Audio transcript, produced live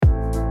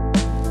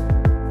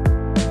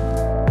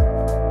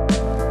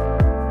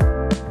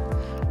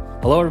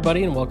Hello,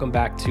 everybody, and welcome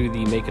back to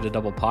the Make It a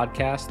Double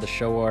podcast, the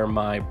show where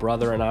my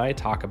brother and I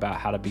talk about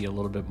how to be a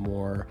little bit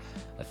more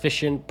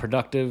efficient,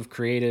 productive,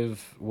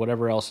 creative,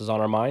 whatever else is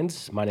on our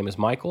minds. My name is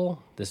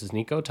Michael. This is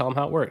Nico. Tell them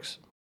how it works.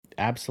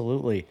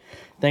 Absolutely.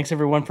 Thanks,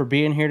 everyone, for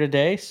being here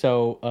today.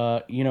 So,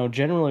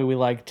 generally we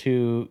like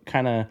to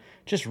kind of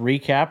just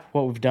recap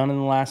what we've done in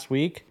the last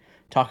week,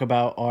 talk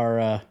about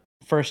our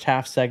first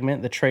half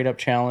segment, the Trade Up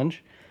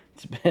Challenge.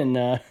 It's been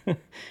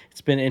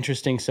it's been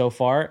interesting so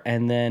far,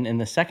 and then in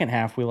the second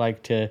half, we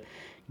like to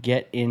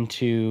get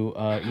into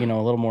a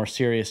little more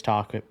serious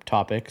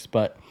topics.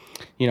 But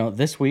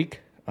this week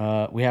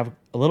we have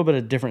a little bit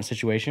of different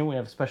situation. We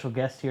have a special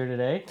guest here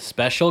today.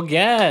 Special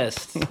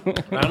guest.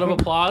 Round of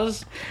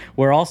applause.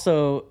 We're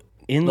also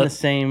in the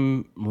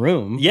same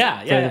room.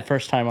 Yeah. For the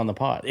first time on the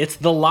pod. It's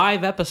the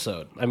live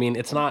episode. I mean,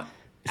 it's not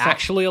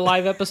actually a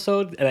live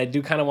episode, and I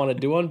do kind of want to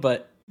do one,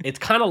 but it's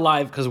kind of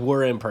live because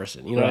we're in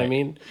person. You know what I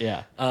mean?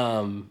 Yeah.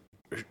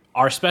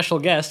 Our special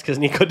guest, because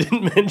Nico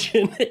didn't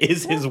mention,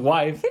 is his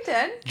wife. He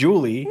did.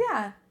 Julie.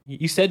 Yeah.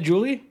 You said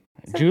Julie?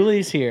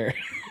 Julie's here.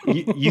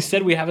 You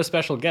said we have a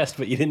special guest,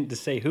 but you didn't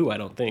say who, I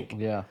don't think.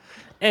 Yeah.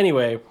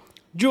 Anyway,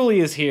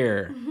 Julie is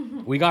here.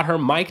 We got her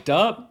mic'd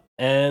up,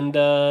 and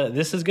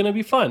this is going to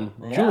be fun.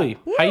 Yeah. Julie,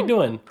 how you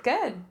doing?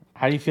 Good.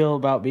 How do you feel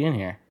about being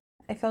here?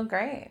 I feel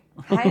great.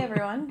 Hi,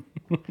 everyone.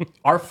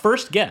 Our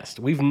first guest.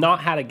 We've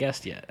not had a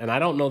guest yet, and I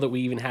don't know that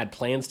we even had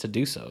plans to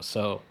do so.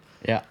 So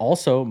Yeah.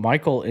 Also,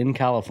 Michael in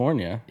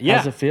California. Yeah.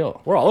 How's it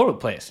feel? we're all over the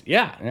place.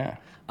 Yeah. Yeah.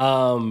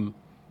 I'm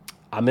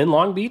in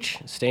Long Beach,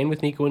 staying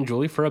with Nico and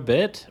Julie for a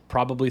bit,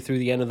 probably through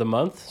the end of the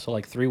month, so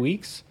like 3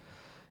 weeks.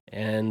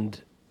 And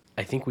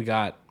I think we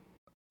got,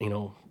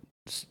 a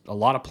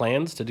lot of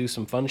plans to do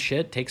some fun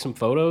shit, take some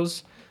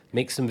photos,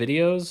 make some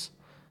videos.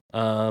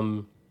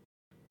 I've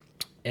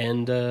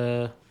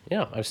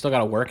still got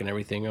to work and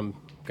everything.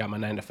 Got my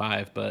 9 to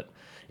 5, but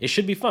it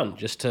should be fun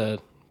just to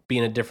be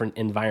in a different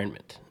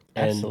environment.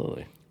 And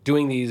Absolutely.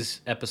 doing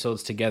these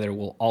episodes together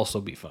will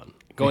also be fun.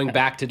 Going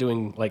back to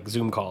doing like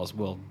Zoom calls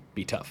will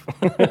be tough.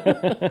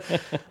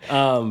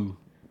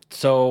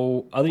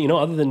 So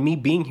other than me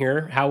being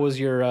here, how was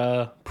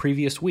your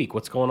previous week?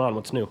 What's going on?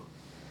 What's new?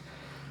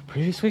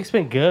 Previous week's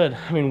been good.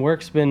 I mean,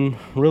 work's been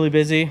really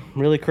busy,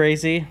 really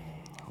crazy.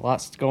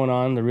 Lots going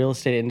on. The real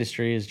estate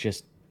industry is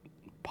just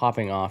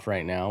popping off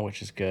right now,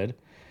 which is good.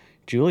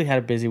 Julie had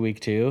a busy week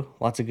too.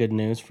 Lots of good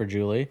news for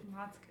Julie.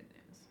 Lots of good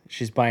news.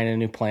 She's buying a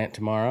new plant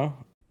tomorrow,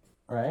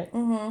 right?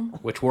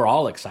 Which we're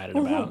all excited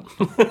about.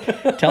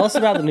 Tell us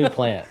about the new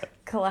plant.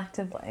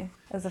 Collectively,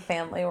 as a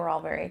family, we're all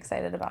very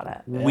excited about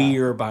it.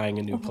 We're buying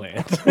a new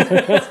plant.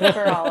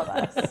 For all of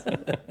us.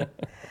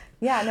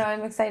 Yeah, no,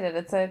 I'm excited.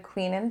 It's a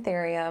Queen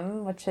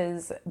Anthurium, which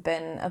has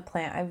been a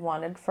plant I've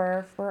wanted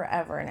for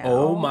forever now.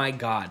 Oh my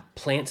God.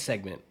 Plant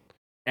segment.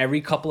 Every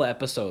couple of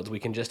episodes, we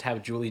can just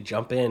have Julie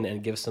jump in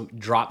and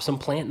drop some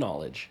plant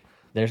knowledge.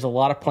 There's a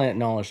lot of plant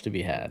knowledge to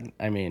be had.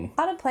 I mean,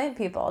 A lot of plant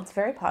people. It's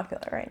very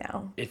popular right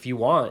now. If you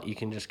want, you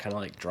can just kind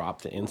of like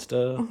drop the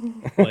Insta,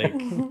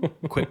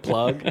 like quick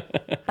plug.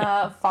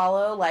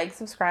 Follow, like,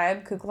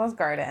 subscribe, Kuklas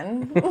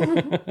Garden.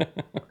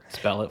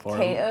 Spell it for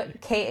him.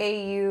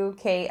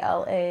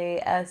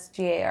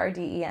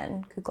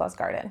 KAUKLASGARDEN. Kuklas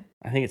Garden.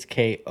 I think it's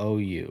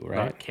KOU,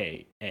 right? Not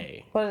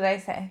K-A. What did I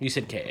say? You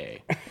said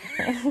K-A.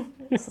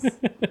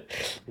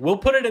 We'll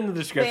put it in the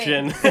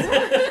description.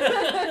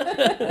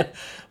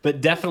 But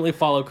definitely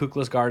follow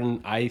Kuklas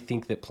Garden. I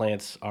think that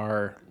plants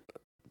are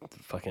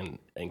fucking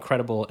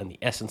incredible and the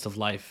essence of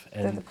life.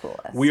 And They're the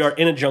coolest. we are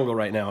in a jungle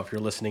right now if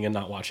you're listening and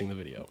not watching the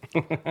video.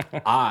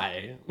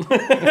 I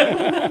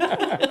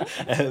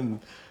am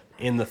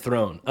in the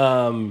throne.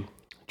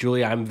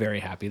 Julie, I'm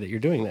very happy that you're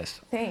doing this.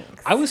 Thanks.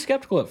 I was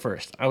skeptical at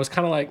first. I was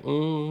kind of like, I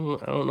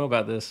don't know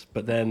about this.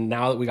 But then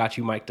now that we got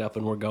you mic'd up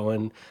and we're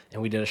going and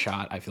we did a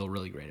shot, I feel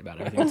really great about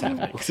everything that's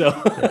happening. So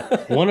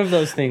One of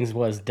those things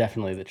was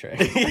definitely the trick.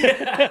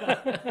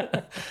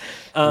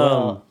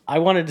 Well, I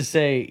wanted to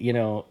say,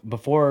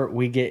 before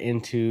we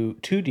get too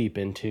deep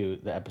into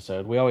the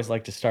episode, we always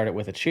like to start it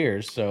with a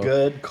cheers. So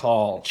good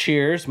call.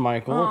 cheers,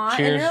 Michael. Aw,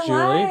 cheers, in real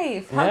Julie.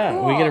 life. How Yeah,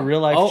 cool. we get a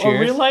real life Oh, cheers. a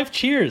real life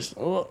cheers.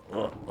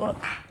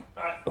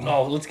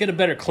 Oh, let's get a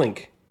better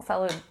clink.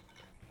 Salud.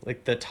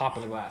 Like the top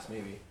of the glass,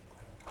 maybe.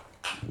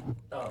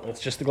 Oh, it's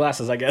just the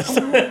glasses, I guess.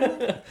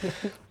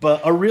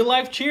 But a real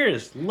life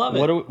cheers. Love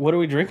it. What are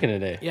we drinking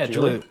today? Yeah,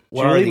 Julie,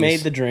 what Julie are these? made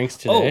the drinks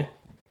today. Oh,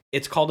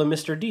 it's called a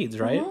Mr. Deeds,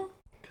 right?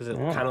 Because it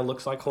kind of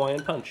looks like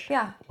Hawaiian Punch.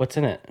 Yeah. What's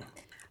in it?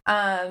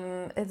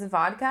 It's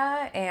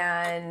vodka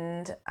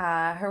and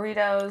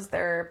Doritos.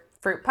 They're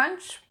fruit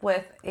punch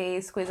with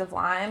a squeeze of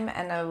lime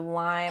and a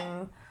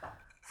lime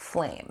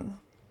flame.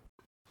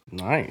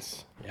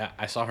 Nice. Yeah,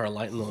 I saw her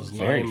lighting those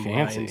Very lime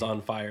fancy. rinds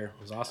on fire.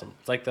 It was awesome.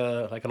 It's like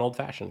an old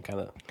fashioned kind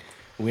of.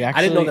 We I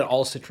actually didn't know that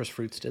all citrus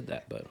fruits did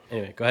that, but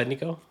anyway, go ahead,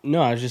 Nico.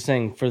 No, I was just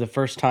saying for the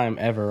first time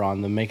ever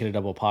on the Make It a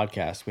Double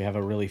podcast, we have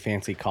a really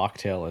fancy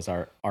cocktail as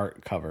our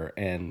art cover,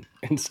 and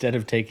instead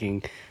of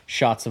taking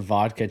shots of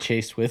vodka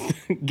chased with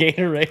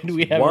Gatorade,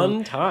 we have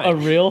One time. a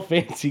real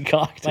fancy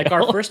cocktail. Like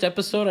our first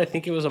episode, I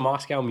think it was a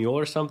Moscow Mule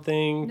or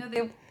something.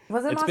 No,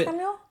 was it It's Moscow been-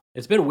 Mule?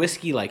 It's been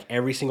whiskey like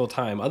every single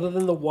time, other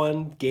than the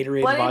one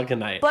Gatorade Bloody- vodka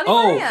night. Bloody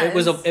oh,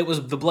 Marias. it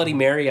was the Bloody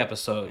Mary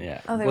episode. Yeah.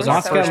 Oh, they was were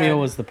our so Moscow first- good. Mule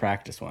was the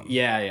practice one.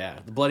 Yeah.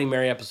 The Bloody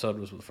Mary episode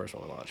was the first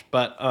one we launched.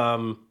 But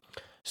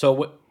so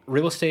what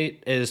real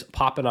estate is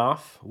popping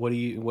off? What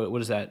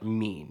does that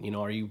mean? You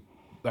know,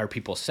 are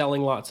people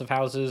selling lots of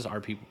houses?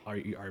 Are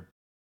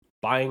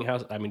buying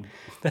houses? I mean,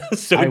 that's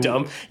so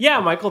dumb.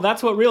 Yeah, Michael,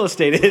 that's what real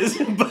estate is.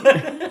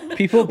 But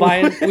People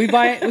we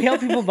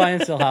help people buy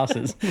and sell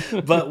houses.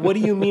 but what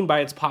do you mean by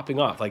it's popping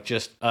off? Like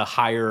just a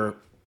higher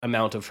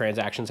amount of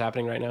transactions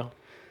happening right now?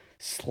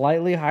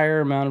 Slightly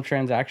higher amount of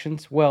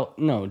transactions. Well,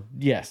 no,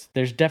 yes,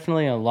 there's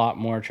definitely a lot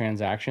more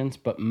transactions,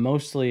 but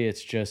mostly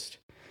it's just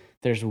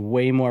there's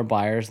way more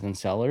buyers than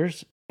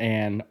sellers,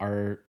 and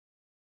our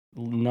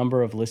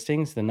number of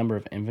listings, the number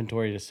of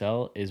inventory to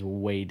sell is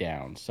way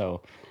down.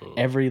 So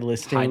every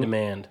listing High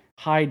demand.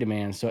 high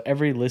demand. So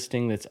every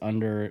listing that's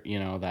under,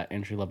 that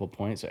entry level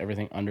point, so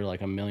everything under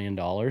like $1 million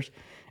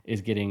is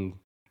getting,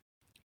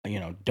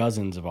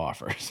 dozens of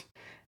offers.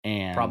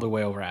 And Probably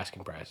way over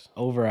asking price.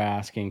 over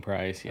asking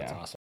price. Yeah. That's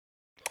awesome.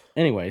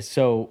 Anyway,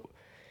 so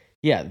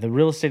yeah, the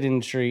real estate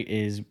industry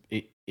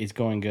is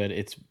going good.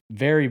 It's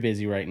very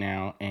busy right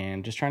now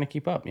and just trying to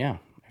keep up. Yeah.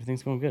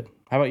 Everything's going good.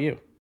 How about you?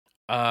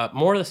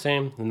 More of the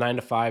same. The 9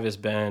 to 5 has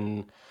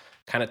been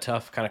kind of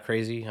tough, kind of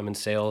crazy. I'm in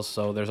sales,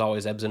 so there's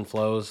always ebbs and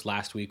flows.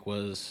 Last week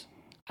was,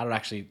 I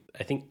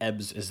think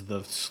ebbs is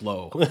the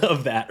slow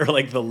of that, or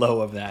like the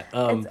low of that.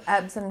 It's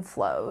ebbs and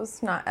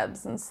flows, not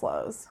ebbs and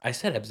slows. I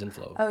said ebbs and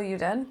flow. Oh, you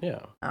did? Yeah.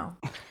 Oh.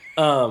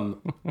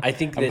 I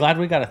think I'm that glad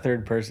we got a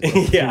third person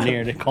Yeah. in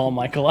here to call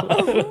Michael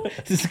out.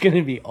 This is going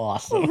to be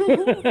awesome.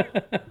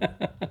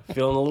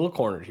 feeling a little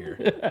cornered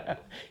here.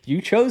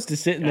 You chose to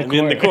sit in the I'm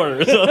corner. in the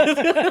corner.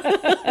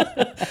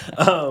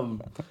 So.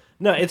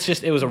 No,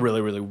 it was a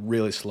really, really,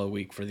 really slow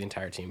week for the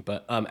entire team.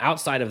 But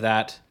outside of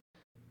that,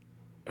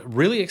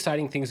 really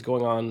exciting things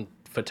going on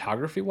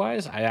photography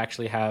wise. I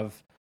actually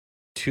have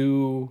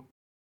two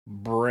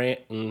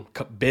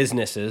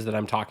businesses that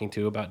I'm talking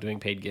to about doing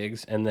paid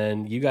gigs. And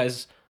then you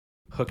guys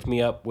hooked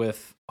me up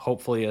with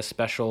hopefully a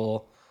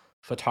special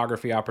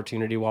photography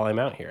opportunity while I'm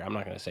out here. I'm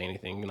not going to say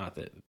anything, not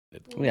that.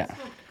 Yeah.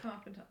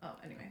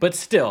 Anyway. But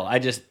still,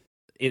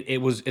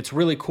 it's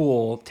really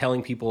cool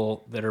telling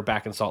people that are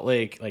back in Salt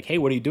Lake, like, hey,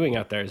 what are you doing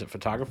out there? Is it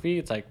photography?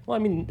 It's like, well, I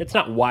mean, it's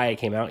not why I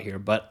came out here,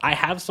 but I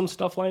have some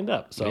stuff lined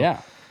up. So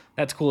Yeah.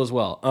 that's cool as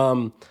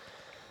well.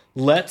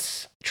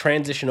 Let's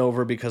transition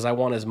over because I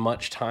want as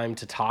much time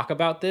to talk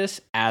about this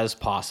as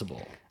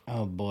possible.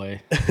 Oh,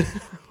 boy.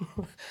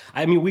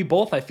 I mean, we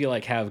both, I feel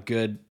like, have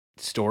good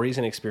stories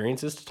and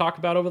experiences to talk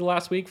about over the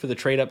last week for the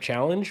Trade Up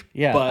Challenge.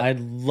 Yeah, but I'd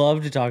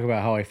love to talk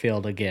about how I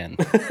failed again.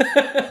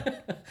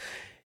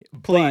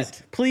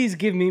 Please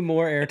give me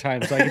more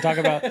airtime so I can talk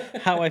about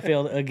how I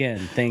failed again.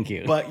 Thank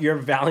you. But your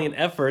valiant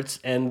efforts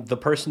and the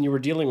person you were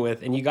dealing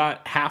with, and you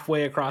got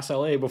halfway across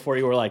LA before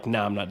you were like,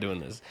 nah, I'm not doing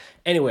this.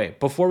 Anyway,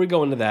 before we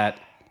go into that,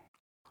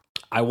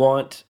 I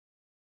want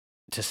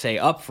to say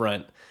up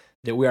front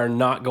that we are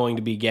not going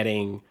to be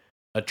getting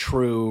a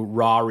true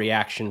raw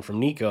reaction from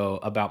Nico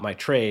about my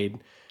trade,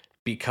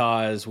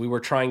 because we were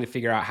trying to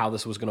figure out how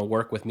this was going to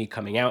work with me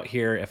coming out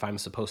here, if I'm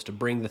supposed to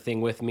bring the thing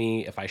with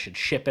me, if I should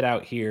ship it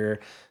out here.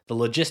 The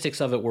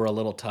logistics of it were a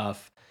little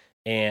tough,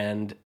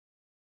 and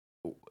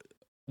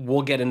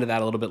we'll get into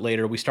that a little bit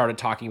later. We started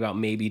talking about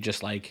maybe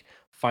just like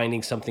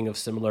finding something of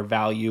similar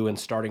value and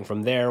starting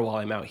from there while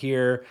I'm out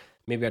here.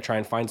 Maybe I try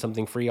and find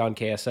something free on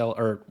KSL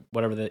or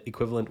whatever the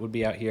equivalent would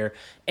be out here.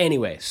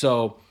 Anyway,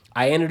 so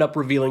I ended up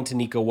revealing to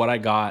Nico what I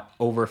got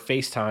over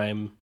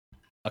FaceTime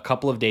a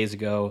couple of days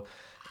ago.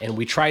 And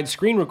we tried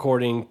screen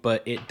recording,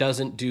 but it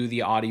doesn't do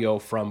the audio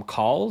from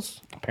calls.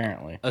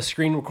 Apparently. A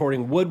screen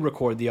recording would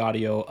record the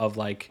audio of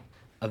like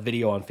a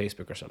video on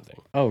Facebook or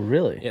something. Oh,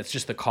 really? It's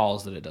just the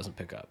calls that it doesn't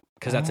pick up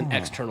because that's an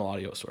external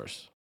audio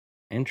source.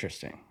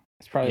 Interesting.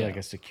 It's probably Yeah. like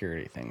a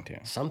security thing, too.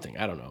 Something,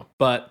 I don't know.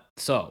 But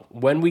so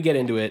when we get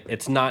into it,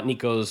 it's not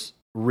Nico's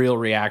real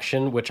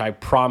reaction, which I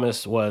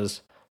promise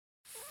was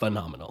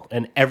phenomenal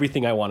and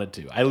everything I wanted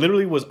to. I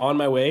literally was on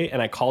my way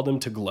and I called him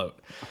to gloat.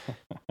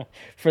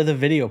 For the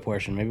video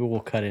portion, maybe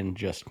we'll cut in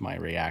just my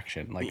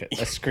reaction, like a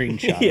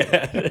screenshot.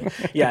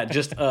 Yeah,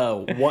 just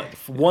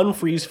one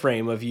freeze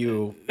frame of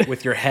you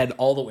with your head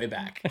all the way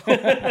back.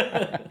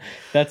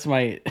 That's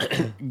my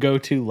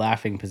go-to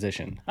laughing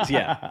position.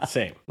 Yeah,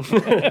 same.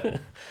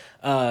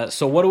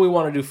 So what do we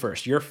want to do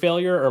first? Your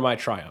failure or my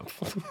triumph?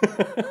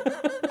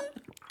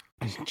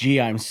 Gee,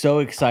 I'm so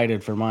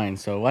excited for mine.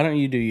 So why don't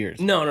you do yours?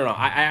 No.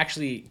 I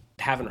actually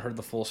haven't heard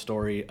the full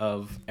story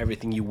of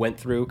everything you went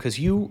through because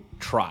you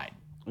tried.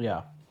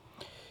 Yeah.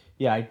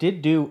 Yeah, I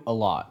did do a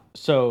lot.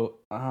 So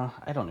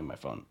I don't need my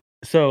phone.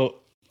 So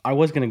I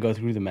was gonna go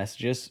through the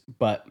messages,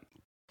 but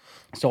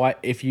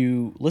if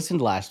you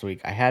listened last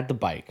week, I had the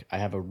bike. I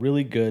have a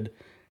really good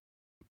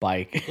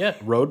bike. Yeah,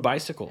 road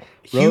bicycle.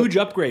 Huge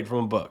upgrade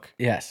from a book.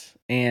 Yes,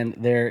 and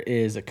there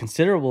is a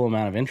considerable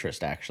amount of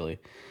interest actually.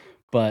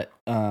 But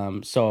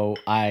so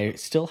I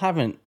still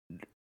haven't.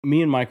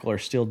 Me and Michael are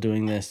still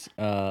doing this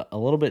a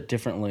little bit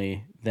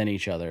differently than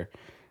each other.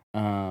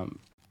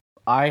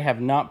 I have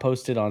not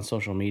posted on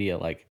social media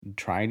like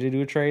trying to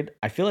do a trade.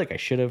 I feel like I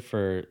should have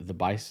for the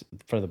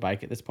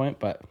bike at this point,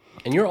 but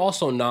And you're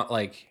also not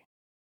like.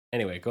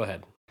 Anyway, go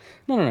ahead.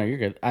 no, you're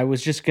good. I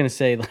was just gonna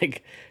say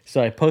like,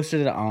 so I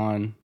posted it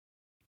on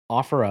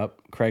OfferUp,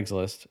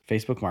 Craigslist,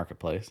 Facebook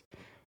Marketplace.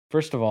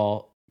 First of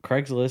all,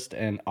 Craigslist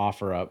and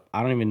OfferUp,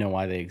 I don't even know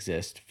why they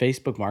exist.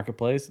 Facebook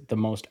Marketplace, the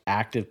most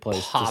active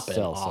place to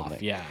sell something.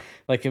 Yeah.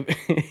 Like if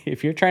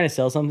if you're trying to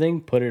sell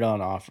something, put it on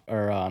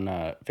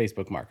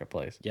Facebook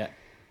Marketplace. Yeah.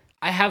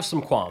 I have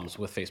some qualms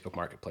with Facebook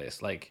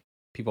Marketplace, like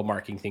people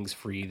marking things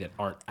free that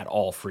aren't at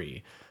all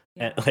free,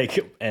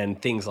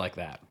 and things like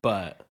that.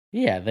 But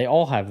Yeah, they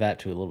all have that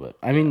too a little bit.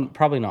 I mean,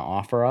 probably not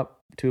OfferUp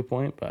to a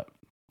point, but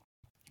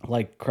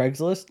like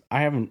Craigslist,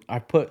 I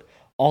put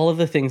all of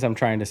the things I'm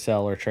trying to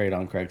sell or trade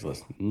on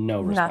Craigslist.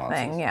 No responses.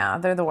 Nothing. Yeah,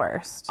 they're the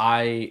worst.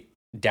 I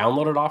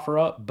downloaded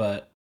OfferUp,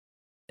 but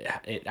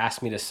it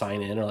asked me to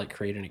sign in or like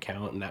create an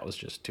account, and that was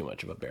just too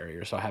much of a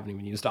barrier. So I haven't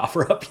even used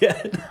OfferUp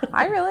yet.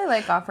 I really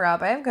like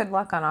OfferUp. I have good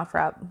luck on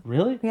OfferUp.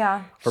 Really?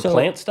 Yeah. For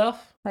plant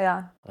stuff?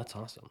 Yeah. That's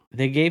awesome.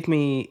 They do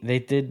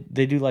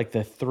like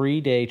the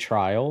 3-day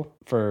trial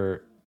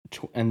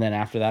and then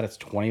after that it's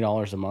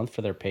 $20 a month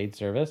for their paid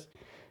service.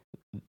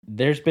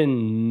 There's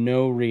been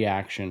no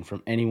reaction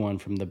from anyone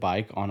from the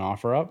bike on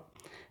OfferUp,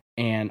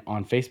 and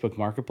on Facebook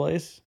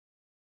Marketplace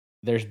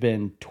there's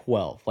been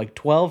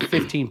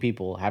 15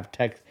 people have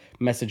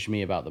messaged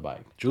me about the bike.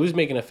 Julie's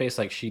making a face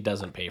like she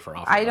doesn't pay for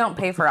OfferUp. I don't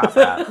pay for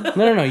OfferUp.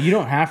 No, you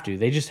don't have to.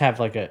 They just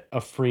have like a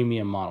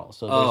freemium model.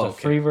 So there's a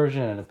free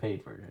version and a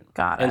paid version.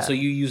 Got it. And so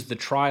you use the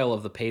trial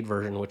of the paid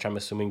version, which I'm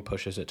assuming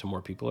pushes it to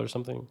more people or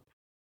something?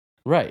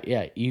 Right,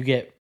 yeah. You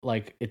get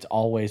like it's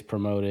always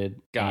promoted.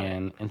 Got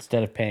and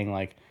instead of paying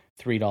like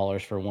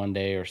 $3 for 1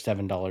 day or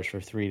 $7 for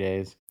 3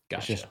 days, Gotcha.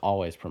 it's just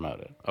always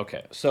promoted.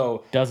 Okay,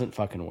 so Doesn't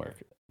fucking work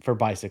for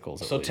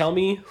bicycles. So tell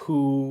me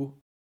who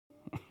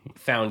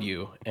found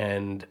you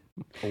and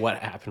what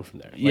happened from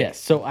there. Like, yes,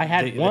 so I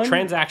had the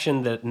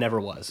transaction that never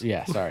was.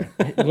 Yeah, sorry.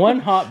 one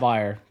hot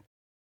buyer,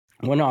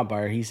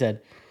 he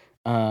said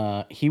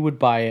he would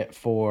buy it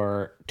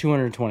for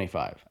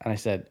 $225. And I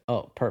said,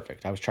 "Oh,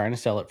 perfect. I was trying to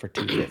sell it for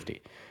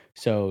 $250."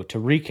 So to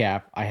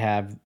recap, I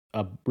have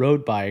a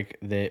road bike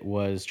that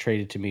was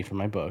traded to me for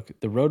my book.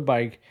 The road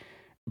bike,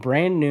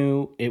 brand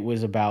new, it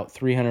was about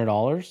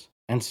 $300.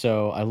 And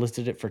so I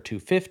listed it for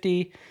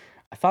 $250.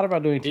 I thought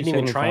about doing $275. Didn't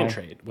even try and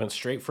trade. Went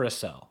straight for a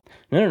sell.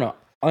 No.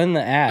 On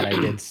the ad, I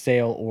did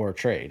sale or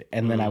trade.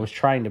 And then I was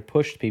trying to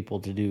push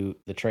people to do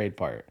the trade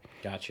part.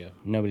 Gotcha.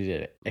 Nobody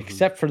did it,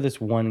 except for this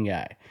one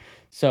guy.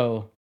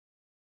 So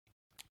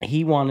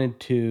he wanted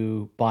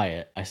to buy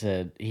it.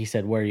 He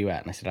said, "Where are you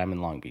at?" And I said, "I'm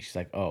in Long Beach." He's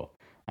like, "Oh,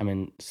 I'm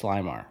in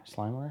Slimar."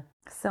 Silmar.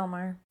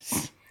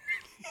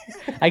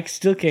 I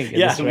still can't get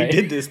this right.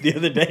 We did this the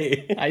other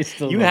day.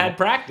 You love had it.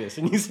 practice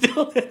and you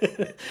still.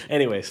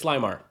 Anyway,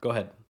 Slimar, go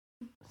ahead.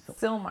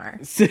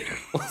 Silmar.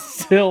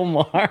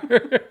 Silmar.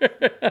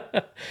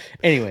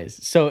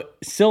 Anyways, so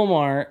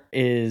Silmar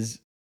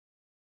is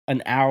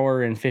an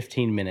hour and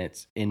 15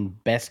 minutes in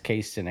best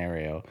case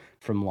scenario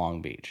from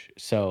Long Beach.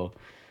 So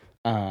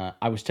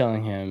I was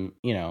telling him,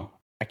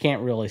 I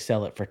can't really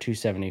sell it for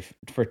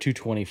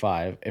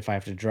 $225 if I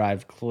have to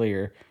drive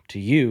clear to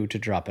you to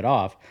drop it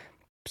off.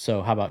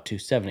 So how about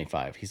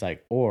 $275? He's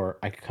like, or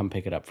I could come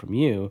pick it up from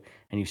you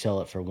and you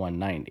sell it for $190.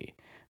 And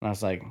I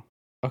was like,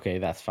 okay,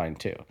 that's fine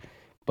too.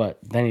 But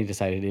then he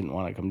decided he didn't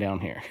want to come down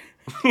here.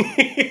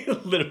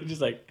 Literally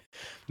just like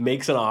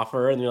makes an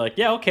offer and you're like,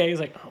 yeah, okay. He's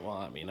like, oh, well,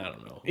 I mean, I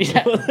don't know.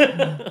 Yeah,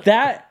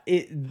 that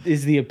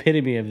is the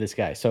epitome of this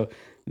guy. So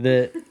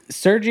the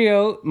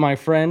Sergio, my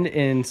friend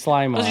in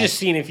Slime I was just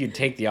seeing if you'd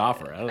take the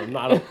offer. I don't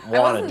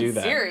want to do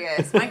that.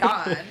 Serious. My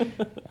God.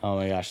 Oh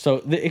my gosh.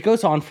 So it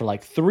goes on for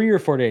like 3 or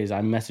 4 days.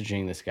 I'm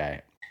messaging this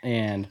guy.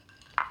 And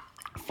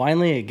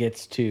finally it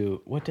gets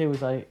to, what day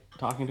was I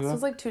talking to him? This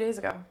was like 2 days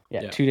ago.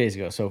 Yeah, 2 days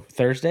ago. So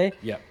Thursday.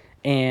 Yeah.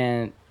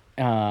 And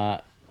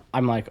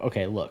I'm like,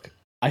 okay, look,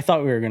 I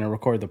thought we were going to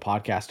record the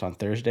podcast on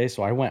Thursday.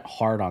 So I went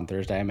hard on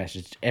Thursday. I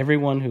messaged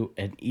everyone who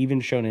had even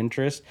shown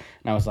interest.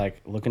 And I was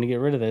like, looking to get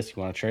rid of this.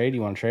 You want to trade?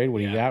 What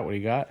do you got? What do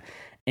you got?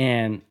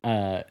 And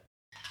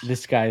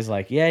this guy's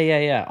like,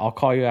 yeah. I'll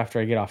call you after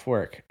I get off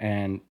work.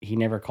 And he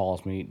never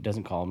calls me,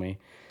 doesn't call me.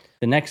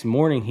 The next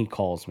morning he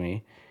calls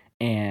me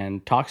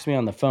and talks to me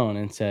on the phone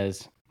and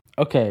says,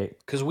 okay.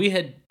 Because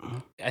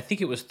I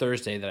think it was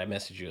Thursday that I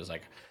messaged you. I was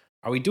like,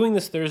 are we doing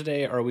this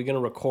Thursday or are we going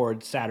to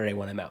record Saturday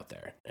when I'm out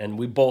there? And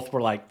we both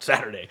were like,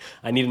 Saturday.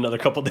 I need another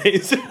couple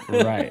days.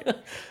 Right.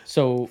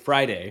 So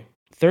Friday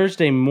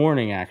Thursday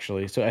morning,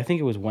 actually. So I think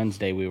it was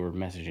Wednesday we were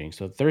messaging.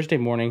 So Thursday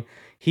morning,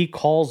 he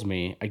calls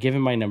me. I give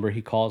him my number.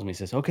 He calls me.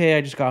 Says, "Okay,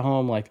 I just got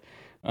home. Like,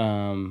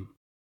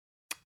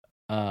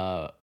 do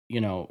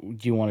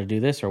you want to do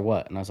this or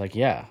what?" And I was like,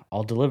 "Yeah,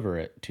 I'll deliver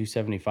it.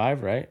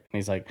 $275, right?" And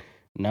he's like,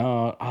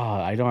 "No,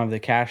 I don't have the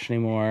cash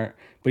anymore."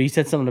 But he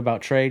said something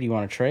about trade. You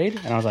want to trade?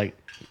 And I was like,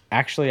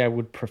 "Actually, I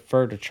would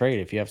prefer to trade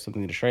if you have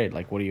something to trade.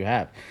 Like, what do you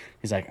have?"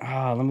 He's like,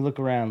 "Let me look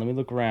around. Let me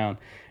look around."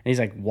 And he's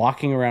like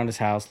walking around his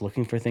house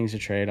looking for things to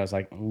trade. I was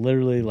like,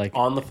 literally like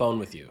On the phone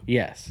with you.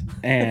 yes.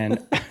 And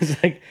I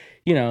was like,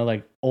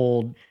 like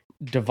old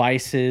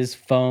devices,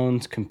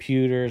 phones,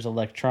 computers,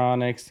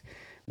 electronics,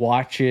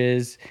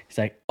 watches. He's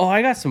like, "Oh,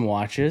 I got some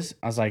watches."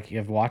 I was like, "You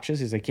have watches?"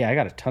 He's like, "Yeah, I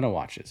got a ton of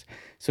watches."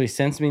 So he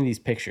sends me these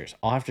pictures.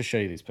 I'll have to show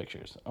you these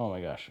pictures. Oh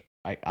my gosh.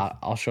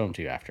 I'll show them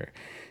to you after.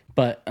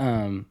 But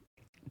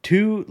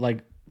two, like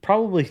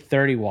probably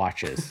 30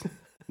 watches.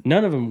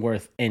 None of them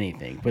worth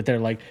anything, but they're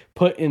like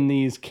put in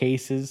these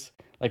cases,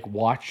 like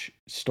watch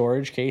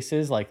storage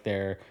cases, like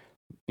they're,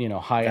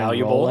 high-end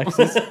Valuable.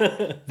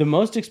 Rolexes. The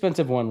most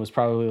expensive one was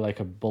probably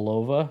like a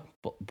Bulova.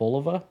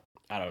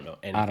 I don't know.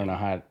 I don't know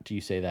how do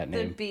you say that The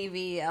name.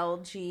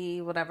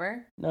 BVLG,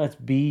 whatever. No, it's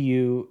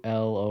Bulo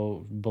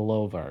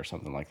Bulova or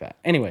something like that.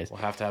 Anyways,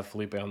 We'll have to have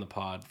Felipe on the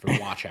pod for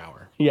watch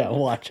hour. yeah,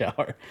 watch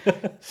hour.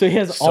 So he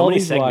has So all many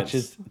these segments.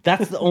 watches.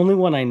 That's the only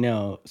one I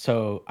know.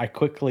 So I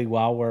quickly,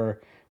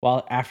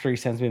 after he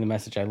sends me the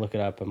message, I look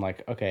it up. I'm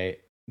like, okay,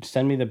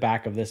 send me the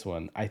back of this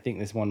one. I think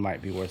this one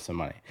might be worth some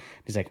money.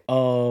 He's like,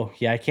 "Oh,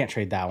 yeah, I can't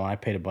trade that one. I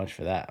paid a bunch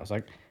for that." I was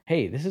like,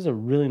 "Hey, this is a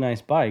really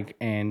nice bike,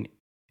 and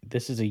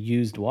this is a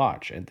used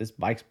watch, and this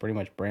bike's pretty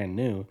much brand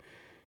new.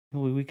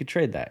 We could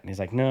trade that." And he's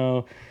like,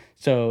 "No."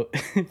 So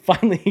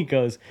finally he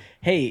goes,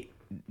 "Hey,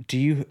 do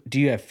you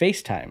have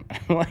FaceTime?"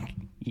 I'm like,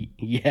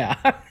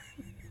 "Yeah."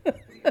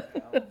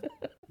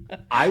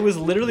 I was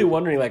literally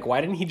wondering, like,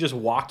 why didn't he just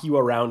walk you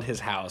around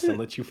his house and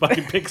let you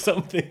fucking pick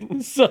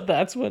something? So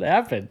that's what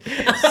happened.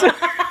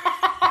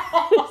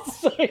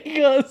 So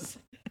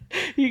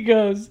he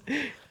goes,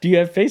 "Do you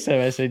have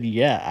FaceTime?" I said,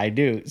 "Yeah, I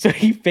do." So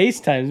he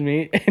FaceTimes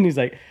me and he's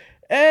like,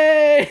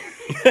 "Hey,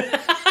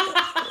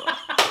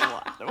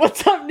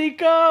 what's up,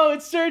 Nico?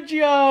 It's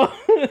Sergio."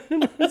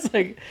 It's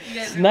like,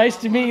 "It's nice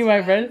to meet you,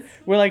 my friend."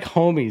 We're like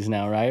homies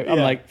now, right? I'm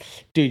Yeah. like,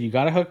 "Dude, you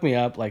gotta hook me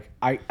up. Like,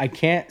 I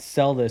can't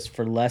sell this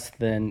for less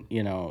than,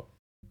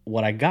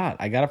 what I got.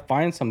 I gotta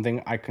find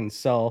something I can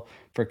sell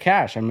for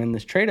cash. I'm in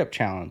this trade up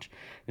challenge."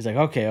 He's like,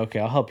 okay,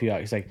 I'll help you out.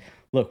 He's like,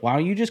 "Look, why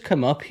don't you just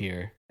come up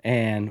here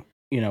and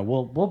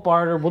we'll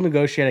barter, we'll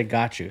negotiate. I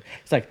got you."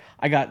 It's like,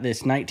 "I got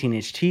this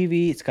 19-inch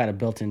TV. It's got a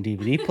built-in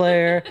DVD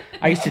player.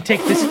 I used to take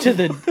this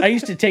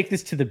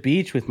to the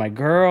beach with my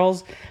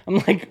girls." I'm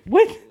like,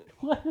 "What?"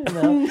 What the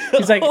hell?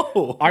 He's like,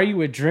 No. "Are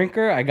you a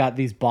drinker? I got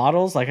these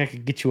bottles. Like, I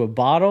could get you a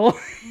bottle."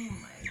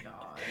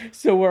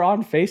 So we're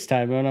on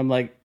FaceTime, and I'm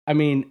like, I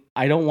mean,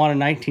 I don't want a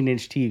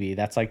 19-inch TV.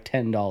 That's like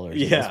 $10 at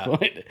Yeah. this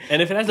point.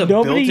 And if it has a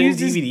Nobody built-in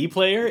uses- DVD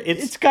player,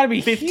 It's got to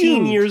be 15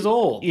 huge. years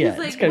old. Yeah, He's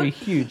like, it's got to be what-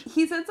 huge.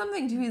 He said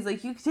something too. He's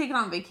like, "You could take it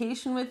on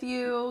vacation with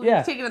you. Yeah.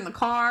 You could take it in the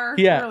car."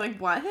 Yeah. We're like,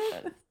 "What?"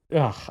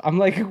 Ugh, I'm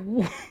like,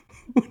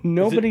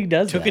 nobody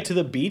does Took that. it to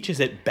the beach. Is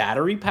it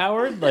battery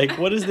powered? Like,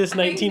 what is this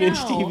 19-inch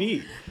know.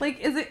 TV? Like,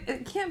 is it?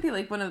 It can't be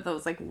like one of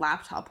those like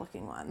laptop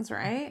looking ones,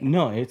 right?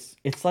 No, it's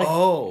like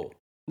Oh,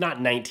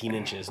 not 19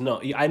 inches.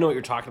 No, I know what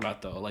you're talking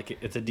about though. Like,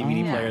 it's a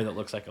DVD Yeah. player that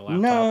looks like a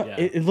laptop. no, yeah.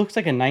 it looks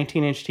like a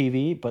 19-inch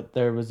TV, but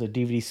there was a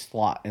DVD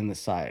slot in the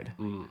side.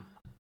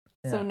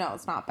 So no,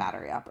 it's not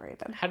battery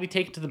operated. How do you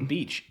take it to the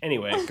beach?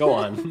 Anyway, go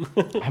on.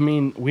 I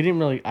mean, we didn't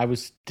really.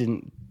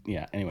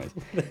 Yeah. Anyways,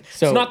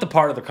 so It's not the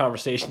part of the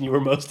conversation you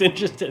were most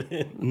interested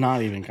in.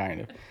 not even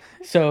kind of.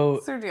 So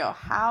Sergio,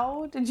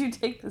 how did you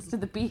take this to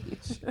the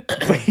beach?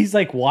 he's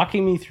like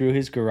walking me through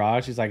his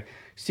garage. He's like,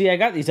 "See, I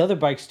got these other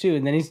bikes too."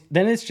 And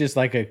then it's just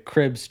like a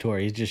crib tour.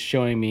 He's just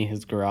showing me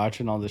his garage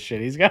and all the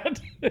shit he's got.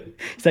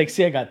 He's like,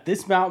 "See, I got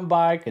this mountain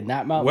bike and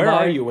that mountain Where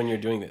bike." are you when you're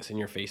doing this and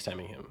you're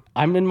FaceTiming him?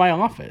 I'm in my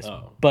office,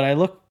 Oh. but I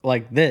look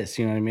like this.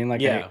 You know what I mean?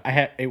 Like, Yeah.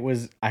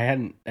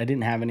 I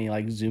didn't have any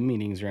like Zoom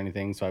meetings or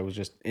anything, so I was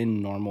just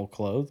in normal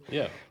clothes.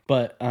 Yeah.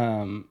 But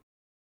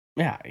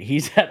yeah,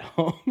 he's at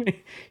home.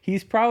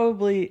 He's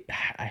probably,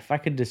 if I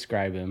could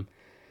describe him,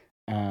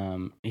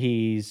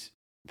 he's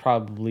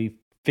probably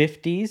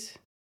 50s,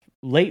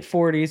 late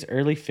 40s,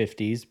 early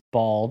 50s,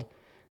 bald,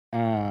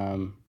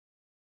 and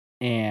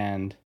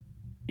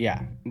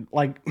yeah,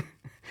 like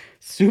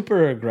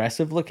super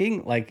aggressive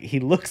looking. Like, he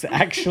looks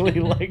actually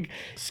like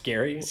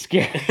Scary.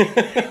 scary.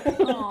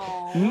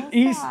 Oh,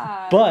 He's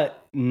sad.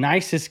 but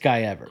nicest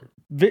guy ever.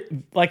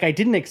 Like, I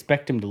didn't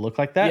expect him to look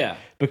like that. Yeah.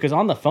 Because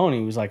on the phone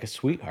he was like a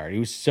sweetheart. He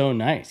was so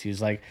nice. He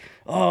was like,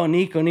 "Oh,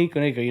 Nico."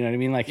 You know what I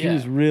mean? Like, he Yeah.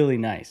 was really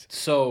nice.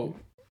 So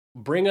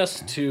bring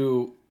us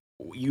to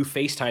you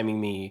FaceTiming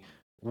me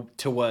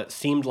to what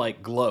seemed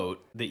like gloat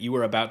that you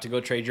were about to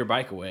go trade your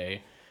bike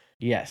away.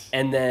 Yes.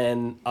 And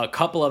then a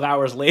couple of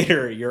hours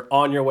later, you're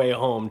on your way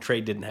home.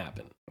 Trade didn't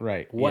happen.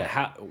 Right. What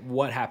yeah.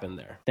 what happened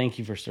there? Thank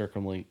you for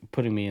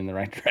putting me in the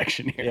right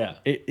direction here. Yeah.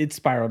 It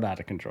spiraled out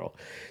of control.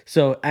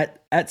 So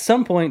at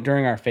some point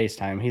during our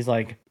FaceTime, he's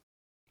like,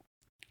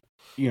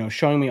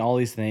 showing me all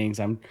these things.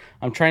 I'm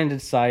trying to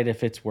decide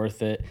if it's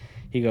worth it.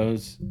 He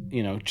goes,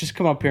 just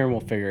come up here and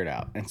we'll figure it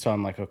out. And so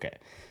I'm like, okay.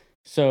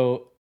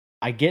 So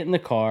I get in the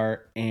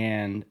car,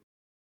 and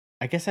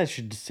I guess I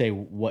should say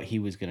what he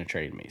was going to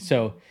trade me.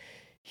 So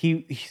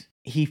he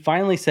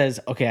finally says,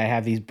 okay, I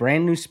have these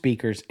brand new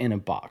speakers in a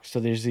box. So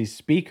there's these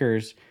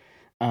speakers,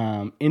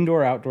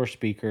 indoor, outdoor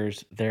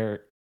speakers. I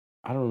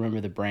don't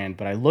remember the brand,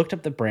 but I looked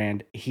up the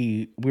brand.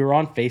 We were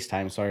on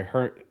FaceTime, so I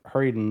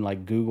hurried and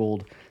like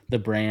Googled the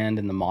brand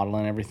and the model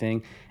and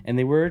everything, and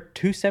they were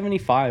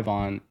 $275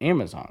 on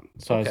Amazon.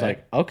 So I was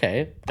like,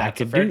 okay, that's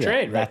a fair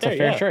trade. That's a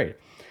fair trade.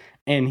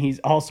 And he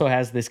also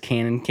has this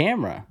Canon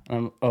camera.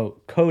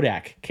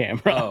 Kodak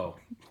camera. Oh,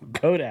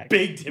 Kodak.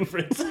 big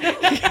difference.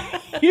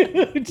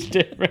 Huge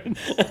difference.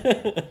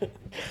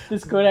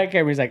 This Kodak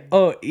camera, he's like,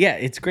 oh yeah,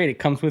 it's great. It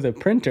comes with a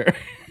printer.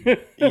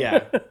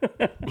 Yeah.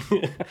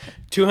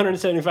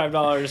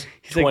 $275,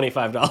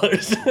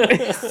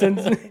 $25.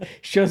 Since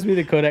shows me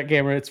the Kodak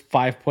camera, it's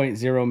 5.0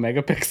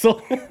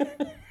 megapixel.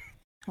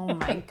 Oh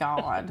my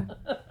God.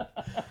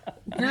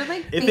 You're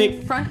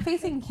like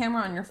front-facing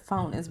camera on your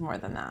phone is more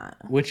than that.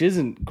 Which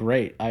isn't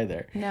great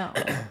either. No.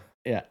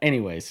 Yeah.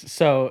 Anyways,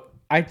 so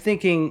I'm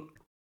thinking,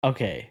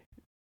 okay,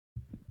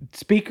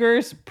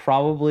 speakers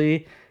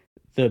probably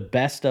the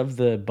best of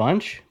the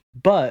bunch,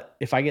 but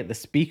if I get the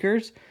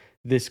speakers,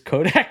 this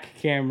Kodak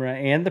camera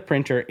and the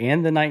printer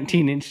and the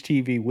 19-inch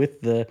TV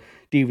with the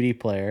DVD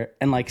player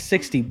and like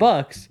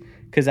 $60,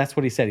 because that's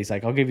what he said. He's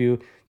like, I'll give you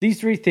these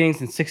 3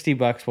 things and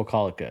 $60, we'll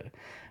call it good.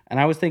 And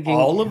I was thinking,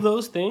 all of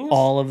those things.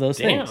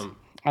 Things.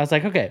 I was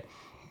like, okay,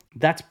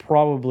 that's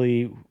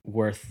probably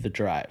worth the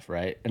drive,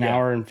 right? An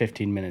hour and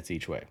 15 minutes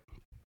each way.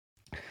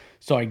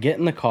 So I get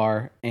in the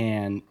car,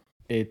 and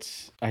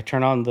I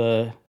turn on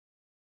the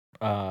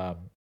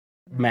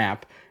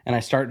map, and I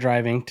start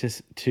driving to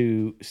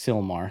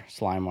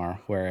Slimar,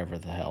 wherever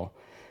the hell.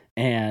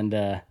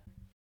 And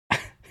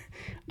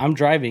I'm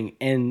driving,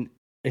 and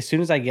as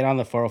soon as I get on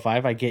the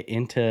 405, I get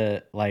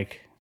into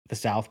like the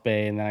South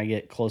Bay, and then I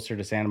get closer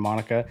to Santa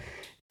Monica.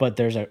 But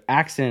there's an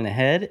accident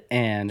ahead,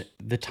 and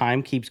the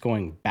time keeps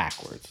going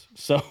backwards.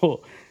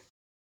 So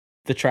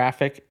the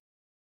traffic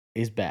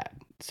is bad.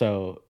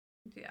 So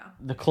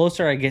the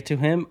closer I get to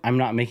him, I'm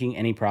not making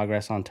any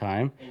progress on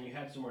time. And you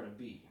had somewhere to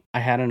be. I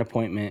had an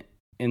appointment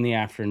in the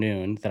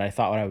afternoon that I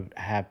thought I would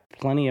have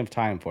plenty of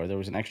time for. There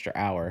was an extra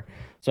hour.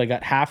 So I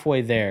got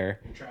halfway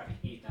there. And traffic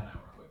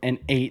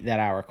ate that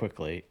hour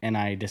quickly. And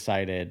I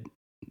decided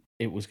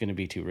it was going to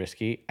be too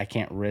risky. I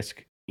can't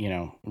risk,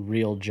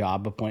 real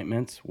job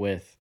appointments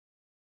with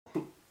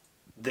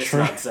this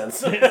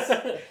nonsense.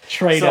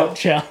 Trade-up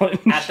challenge.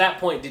 At that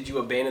point, did you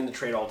abandon the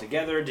trade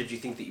altogether? Did you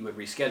think that you would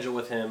reschedule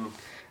with him?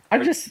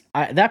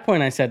 At that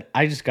point I said,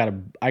 I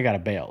gotta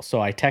bail.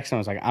 So I texted him, I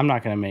was like, I'm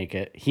not gonna make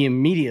it. He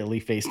immediately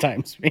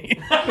FaceTimes me.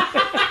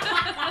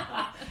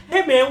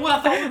 Hey man, well,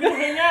 I thought we were gonna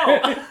hang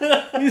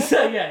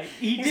out.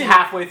 He's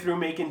halfway through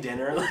making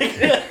dinner.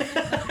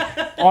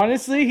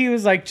 Honestly, he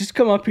was like, just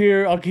come up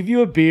here, I'll give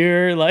you a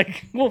beer,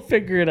 like, we'll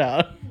figure it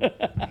out.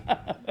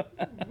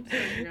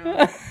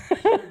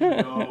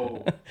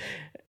 No.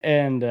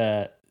 And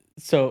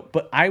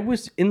but I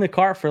was in the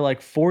car for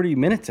like 40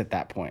 minutes at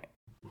that point.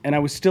 And I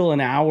was still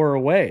an hour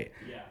away,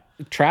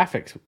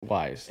 traffic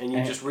wise. And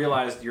you just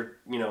realized your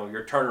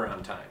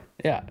turnaround time.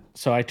 Yeah.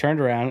 So I turned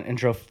around and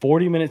drove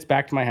 40 minutes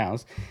back to my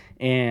house.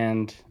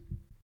 And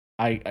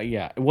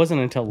it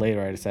wasn't until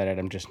later I decided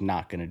I'm just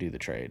not going to do the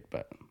trade.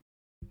 But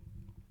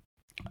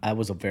that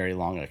was a very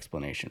long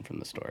explanation from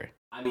the story.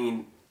 I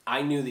mean,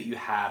 I knew that you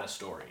had a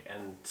story,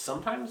 and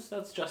sometimes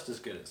that's just as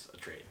good as a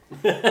trade.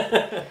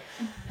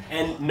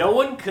 And no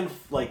one can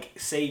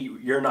say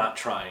you're not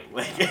trying.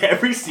 Like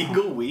every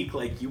single week,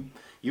 like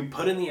you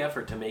put in the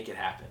effort to make it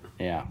happen.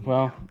 Yeah.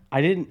 Well,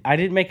 I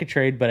didn't make a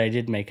trade, but I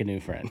did make a new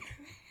friend.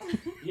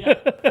 Yeah.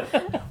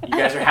 You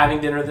guys are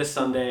having dinner this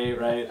Sunday,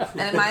 right? And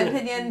in my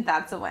opinion,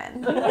 that's a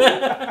win.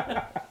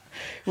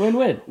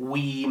 Win-win.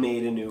 We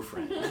made a new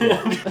friend.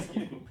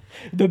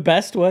 The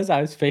best was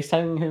I was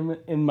FaceTiming him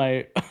in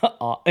my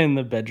in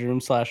the bedroom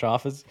 /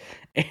 office,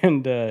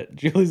 and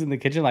Julie's in the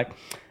kitchen like,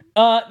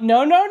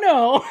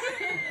 no.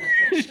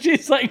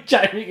 She's like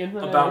chiming in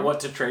about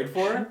what to trade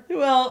for.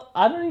 Well,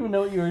 I don't even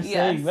know what you were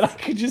saying, but I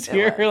could just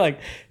hear her like,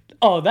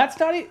 oh, that's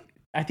not it.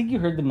 I think you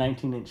heard the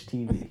 19-inch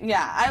TV.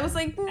 Yeah, I was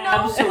like, no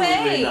absolutely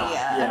way. Not.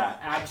 Yeah,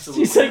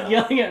 absolutely. She's like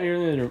yelling at me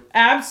in the room.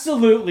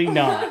 Absolutely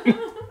not.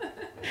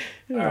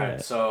 All right,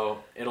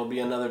 so it'll be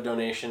another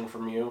donation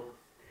from you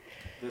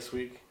this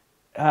week?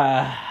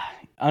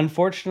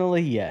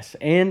 Unfortunately, yes.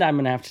 And I'm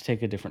going to have to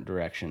take a different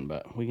direction,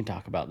 but we can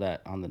talk about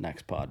that on the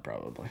next pod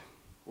probably.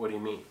 What do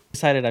you mean?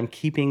 Decided I'm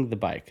keeping the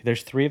bike.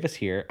 There's 3 of us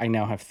here. I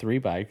now have 3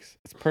 bikes.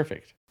 It's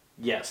perfect.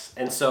 Yes.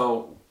 And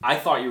so I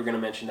thought you were going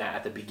to mention that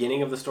at the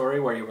beginning of the story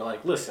where you were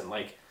like, listen,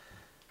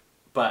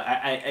 but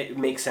it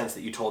makes sense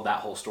that you told that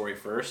whole story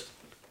first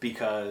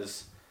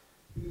because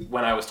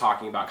when I was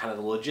talking about kind of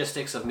the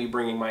logistics of me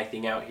bringing my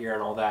thing out here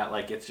and all that,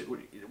 like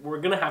we're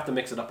going to have to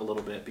mix it up a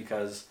little bit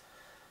because,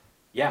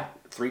 yeah,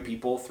 3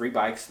 people, 3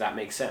 bikes, that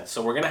makes sense.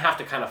 So we're going to have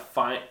to kind of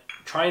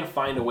try and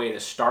find a way to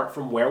start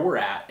from where we're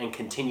at and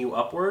continue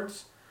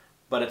upwards,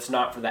 but it's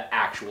not for the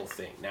actual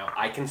thing. Now,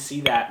 I can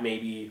see that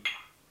maybe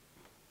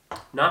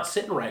not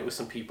sitting right with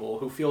some people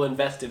who feel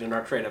invested in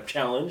our trade-up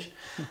challenge,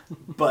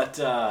 but...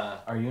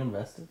 Are you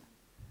invested?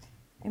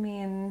 I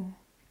mean,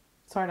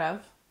 sort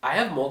of. I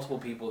have multiple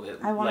people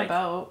that I want a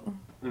boat.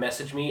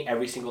 Message me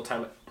every single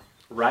time,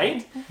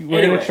 right?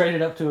 We're going to trade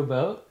it up to a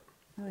boat?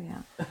 Oh,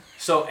 yeah.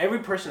 So every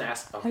person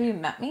asks... Okay, have you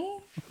met me?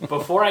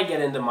 Before I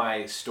get into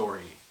my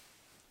story,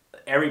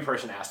 every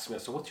person asks me,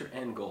 so what's your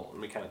end goal?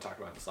 And we kind of talked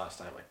about this last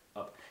time.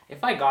 Like,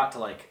 if I got to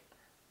like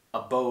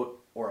a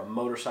boat or a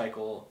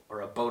motorcycle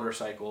or a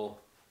boatercycle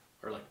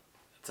or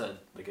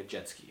like a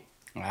jet ski.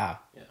 Wow.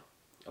 Yeah.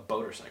 A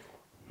boatercycle.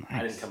 Nice.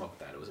 I didn't come up with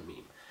that. It was a meme.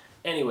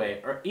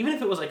 Anyway, or even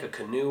if it was like a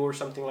canoe or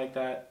something like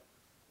that,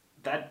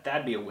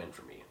 that'd be a win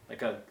for me.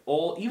 Like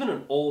even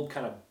an old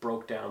kind of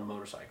broke down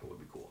motorcycle would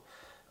be cool.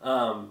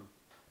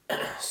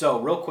 So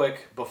real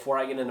quick, before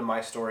I get into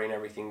my story and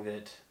everything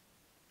that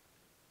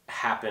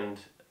happened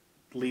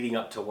leading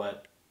up to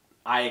what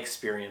I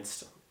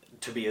experienced,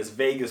 to be as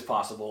vague as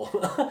possible,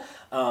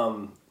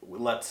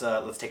 let's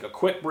take a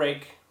quick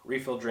break,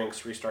 refill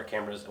drinks, restart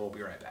cameras, and we'll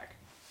be right back.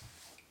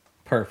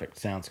 Perfect.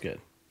 Sounds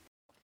good.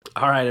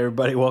 All right,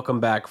 everybody, welcome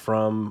back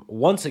from,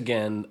 once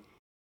again,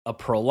 a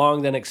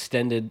prolonged and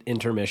extended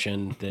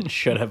intermission that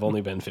should have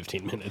only been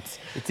 15 minutes.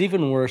 It's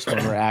even worse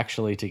when we're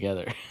actually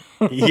together.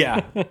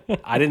 Yeah,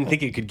 I didn't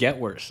think it could get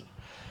worse.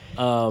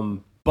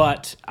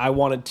 But I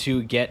wanted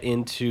to get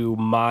into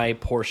my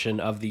portion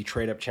of the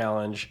trade-up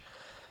challenge.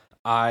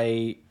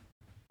 I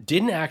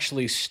didn't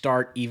actually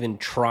start even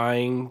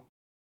trying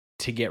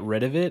to get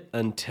rid of it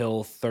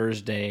until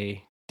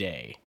Thursday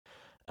day.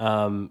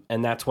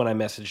 And that's when I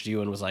messaged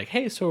you and was like,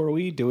 hey, so are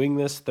we doing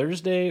this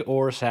Thursday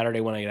or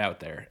Saturday when I get out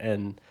there?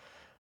 And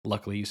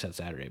luckily you said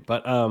Saturday.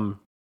 But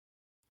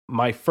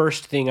my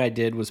first thing I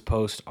did was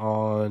post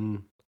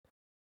on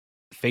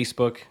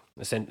Facebook.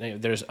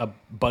 There's a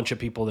bunch of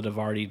people that have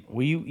already...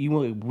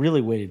 You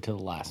really waited till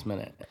the last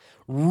minute.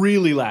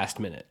 Really last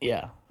minute.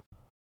 Yeah.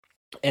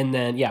 And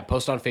then,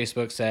 post on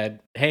Facebook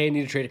said, hey, I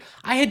need to trade.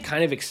 I had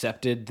kind of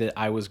accepted that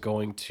I was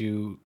going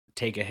to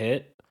take a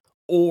hit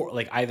or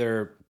like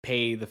either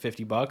pay the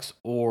 $50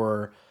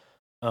 or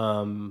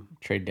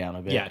trade down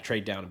a bit. Yeah,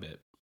 trade down a bit.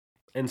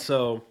 And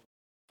so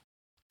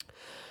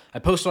I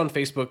posted on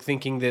Facebook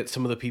thinking that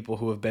some of the people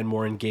who have been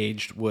more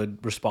engaged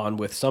would respond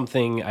with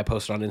something. I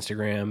posted on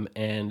Instagram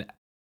and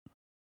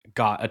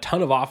got a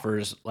ton of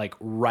offers like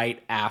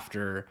right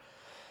after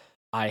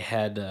I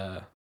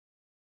had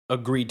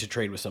agreed to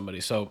trade with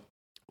somebody. So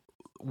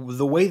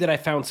the way that I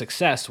found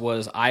success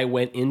was I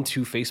went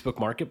into Facebook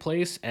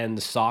Marketplace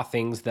and saw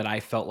things that I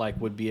felt like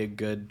would be a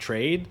good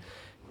trade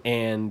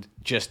and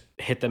just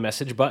hit the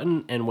message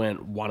button and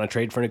went, want to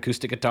trade for an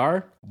acoustic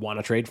guitar? Want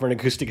to trade for an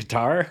acoustic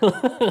guitar?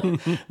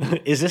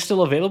 Is this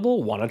still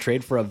available? Want to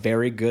trade for a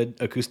very good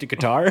acoustic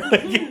guitar?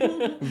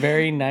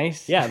 Very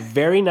nice. Yeah,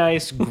 very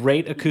nice,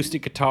 great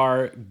acoustic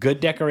guitar, good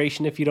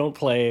decoration if you don't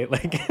play.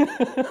 Like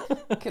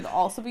could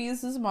also be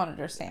used as a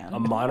monitor stand. A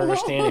monitor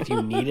stand if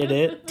you needed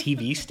it,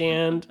 TV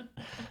stand.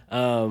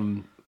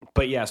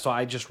 But yeah, so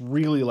I just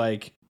really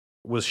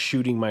was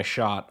shooting my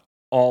shot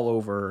all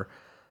over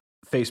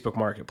Facebook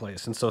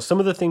Marketplace. And so some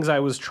of the things I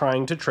was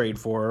trying to trade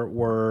for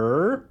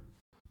were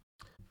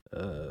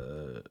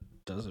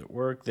does it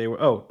work? They were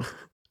a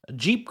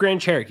Jeep Grand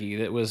Cherokee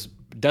that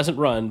doesn't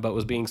run but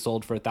was being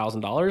sold for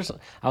 $1,000.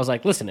 I was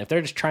like, listen, if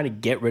they're just trying to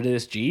get rid of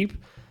this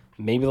Jeep,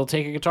 maybe they'll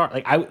take a guitar.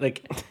 There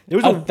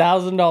was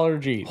 $1,000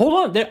 Jeep.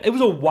 Hold on, it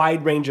was a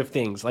wide range of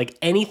things. Like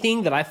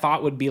anything that I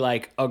thought would be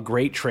like a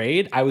great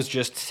trade, I was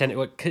just sending.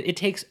 It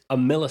takes a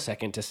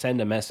millisecond to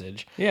send a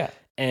message. Yeah,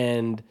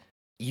 and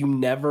you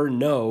never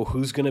know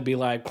who's going to be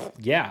like,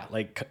 yeah,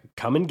 like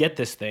come and get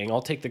this thing.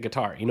 I'll take the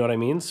guitar. You know what I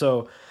mean?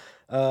 So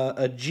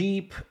a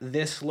Jeep,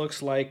 this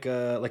looks like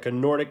a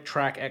Nordic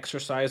track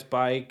exercise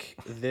bike.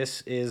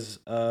 This is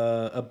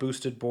a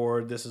boosted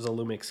board. This is a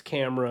Lumix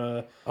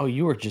camera. Oh,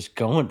 you were just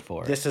going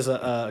for it. This is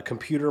a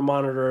computer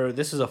monitor.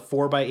 This is a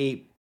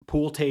 4x8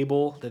 pool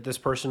table that this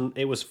person,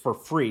 it was for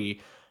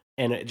free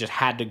and it just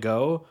had to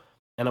go.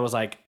 And I was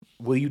like,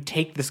 will you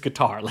take this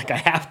guitar? Like I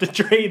have to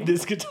trade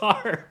this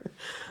guitar.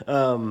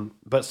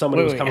 But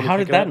somebody was coming to pick it up. How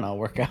did that not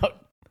work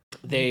out?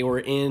 They were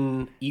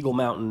in Eagle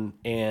Mountain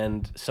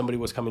and somebody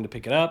was coming to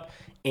pick it up.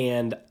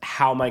 And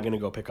how am I going to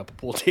go pick up a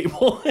pool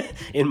table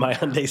in my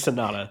Hyundai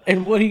Sonata?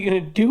 And what are you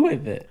going to do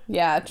with it?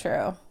 Yeah,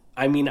 true.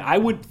 I mean, I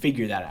would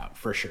figure that out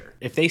for sure.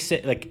 If they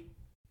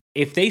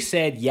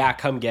said, yeah,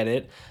 come get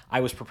it,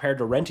 I was prepared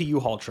to rent a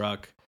U-Haul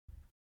truck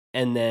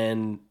and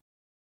then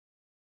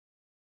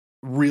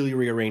really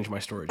rearrange my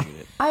storage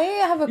unit. I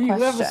have a question.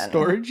 You have a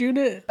storage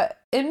unit?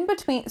 In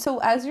between, so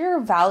as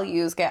your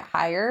values get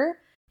higher,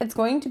 it's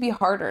going to be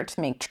harder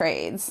to make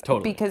trades.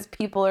 Totally. Because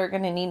people are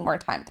going to need more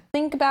time to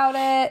think about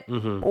it.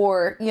 Mm-hmm.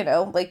 Or,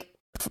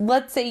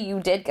 let's say you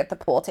did get the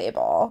pool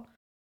table.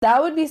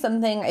 That would be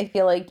something I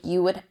feel like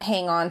you would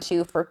hang on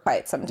to for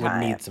quite some time.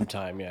 Would need some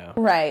time, yeah.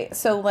 Right.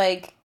 So,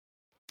 like,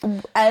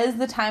 as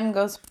the time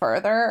goes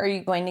further, are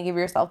you going to give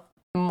yourself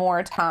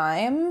more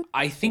time?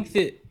 I think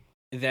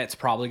that's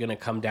probably going to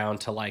come down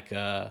to like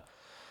a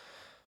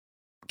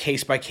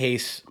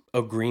case-by-case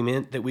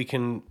agreement that we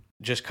can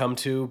just come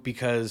to,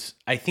 because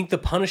I think the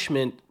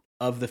punishment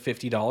of the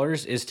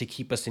 $50 is to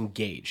keep us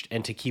engaged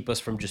and to keep us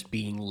from just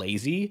being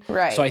lazy.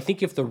 Right. So I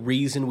think if the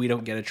reason we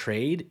don't get a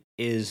trade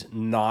is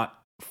not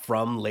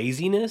from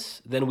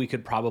laziness, then we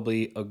could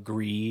probably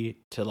agree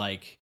to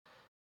like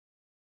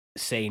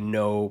say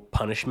no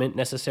punishment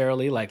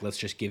necessarily, like let's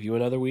just give you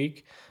another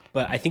week.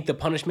 But I think the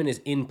punishment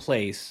is in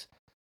place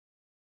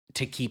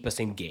to keep us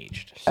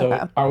engaged. So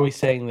Okay. are we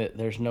saying that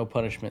there's no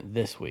punishment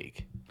this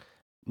week?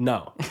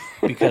 No,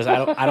 because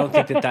I don't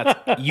think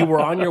that's, you were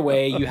on your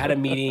way, you had a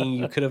meeting,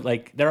 you could have,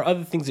 like, there are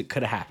other things that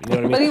could have happened. You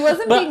know what I mean? But he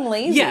wasn't being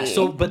lazy. Yeah,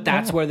 so but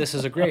that's where this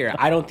is a gray area.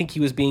 I don't think he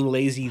was being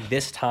lazy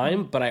this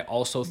time, but I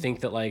also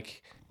think that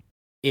like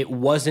it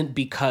wasn't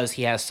because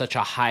he has such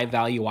a high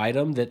value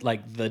item that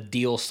like the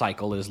deal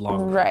cycle is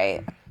longer.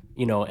 Right.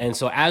 You know, and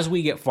so as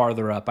we get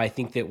farther up, I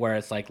think that where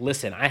it's like,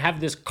 listen, I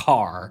have this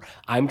car,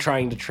 I'm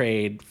trying to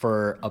trade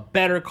for a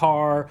better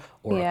car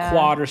or a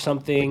quad or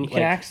something. You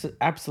can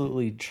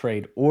absolutely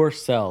trade or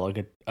sell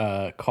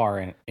a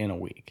car in a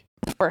week.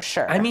 For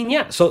sure. I mean,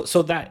 yeah. So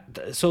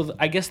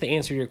I guess the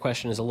answer to your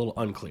question is a little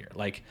unclear.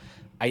 Like,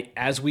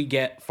 as we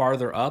get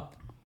farther up,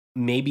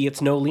 maybe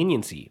it's no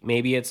leniency.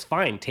 Maybe it's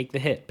fine, take the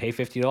hit, pay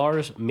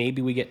 $50.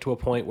 Maybe we get to a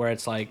point where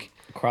it's like,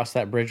 cross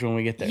that bridge when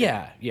we get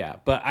there. Yeah.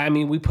 But I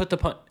mean,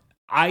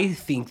 I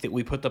think that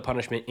we put the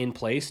punishment in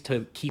place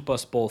to keep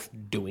us both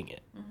doing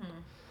it.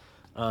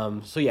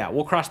 So yeah,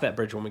 we'll cross that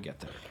bridge when we get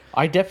there.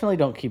 I definitely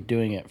don't keep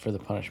doing it for the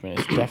punishment.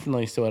 It's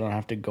definitely so I don't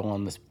have to go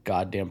on this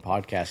goddamn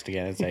podcast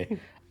again and say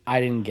I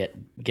didn't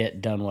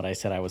get done what I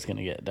said I was going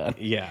to get done.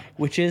 Yeah.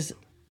 Which is,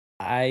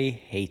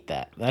 I hate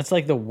that. That's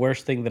like the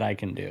worst thing that I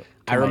can do.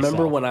 I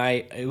remember when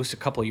it was a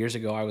couple of years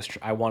ago,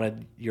 I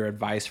wanted your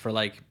advice for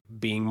like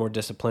being more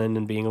disciplined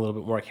and being a little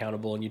bit more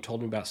accountable. And you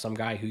told me about some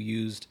guy who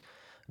used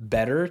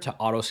Better to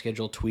auto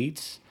schedule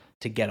tweets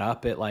to get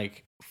up at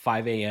like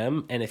 5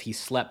 a.m. And if he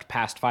slept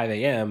past 5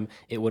 a.m.,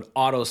 it would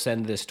auto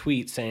send this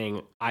tweet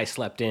saying, I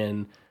slept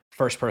in,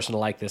 first person to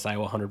like this, I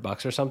owe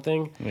 $100 or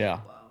something.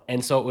 Yeah.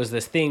 And so it was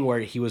this thing where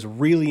he was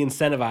really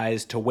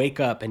incentivized to wake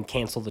up and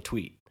cancel the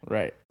tweet.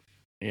 Right.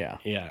 Yeah.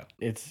 Yeah.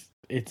 It's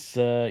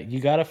you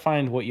got to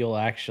find what you'll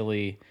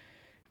actually.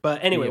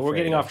 But anyway, we're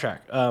getting off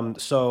track.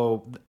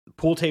 So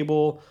pool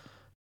table,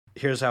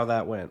 here's how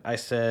that went. I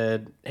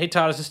said, hey,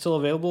 Todd, is this still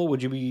available?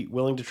 Would you be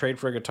willing to trade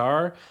for a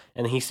guitar?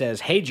 And he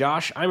says, hey,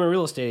 Josh, I'm a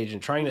real estate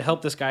agent trying to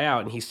help this guy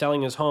out, and he's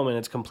selling his home, and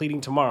it's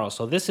completing tomorrow.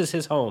 So this is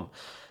his home.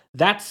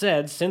 That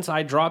said, since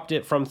I dropped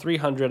it from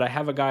 $300, I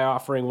have a guy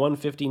offering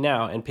 $150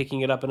 now and picking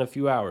it up in a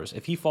few hours.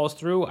 If he falls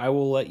through, I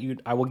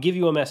will give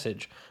you a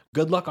message.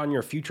 Good luck on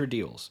your future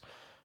deals.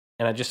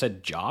 And I just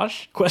said,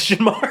 Josh? ? Like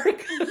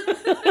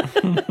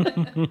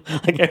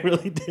I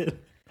really did.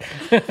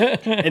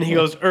 And he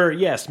goes,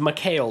 yes,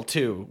 Mikhail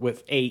too,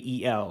 with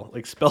A-E-L,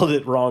 like spelled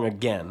it wrong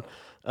again.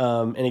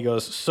 And he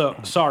goes,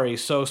 sorry,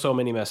 so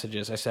many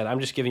messages. I said, I'm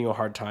just giving you a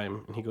hard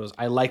time. And he goes,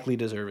 I likely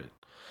deserve it.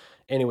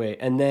 Anyway,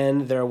 and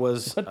then there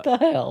was... What the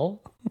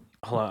hell?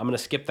 Hold on, I'm going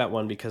to skip that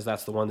one because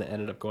that's the one that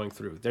ended up going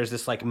through. There's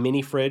this like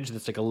mini fridge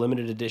that's like a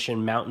limited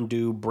edition Mountain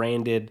Dew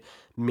branded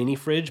mini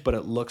fridge, but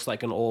it looks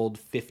like an old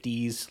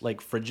 50s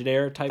like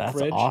Frigidaire type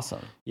fridge. That's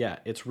awesome. Yeah,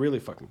 it's really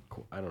fucking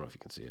cool. I don't know if you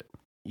can see it.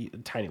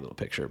 Tiny little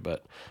picture,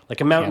 but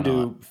like a Mountain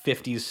Dew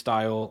 50s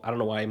style. I don't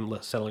know why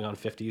I'm settling on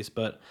 50s,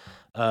 but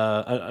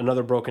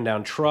another broken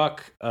down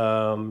truck.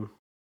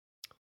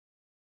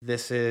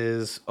 This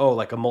is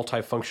like a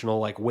multifunctional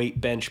like weight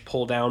bench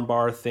pull down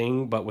bar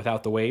thing, but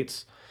without the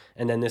weights.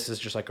 And then this is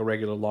just like a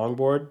regular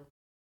longboard.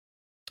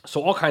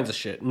 So all kinds of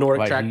shit.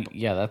 Nordic track.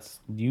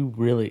 That's you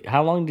really.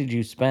 How long did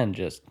you spend?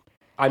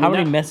 How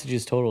many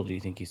messages total do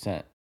you think you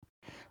sent?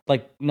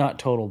 Like not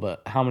total,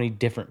 but how many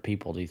different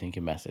people do you think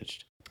you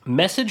messaged?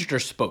 Messaged or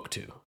spoke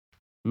to?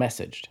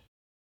 Messaged.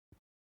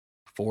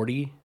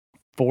 40.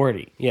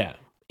 Yeah.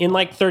 In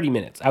like 30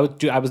 minutes. I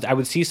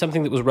would see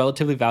something that was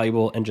relatively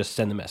valuable and just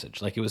send the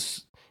message. Like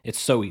it's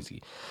so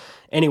easy.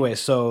 Anyway,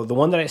 so the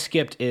one that I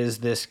skipped is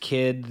this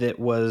kid that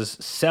was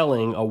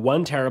selling a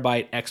 1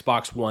 terabyte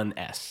Xbox One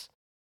S.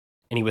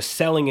 And he was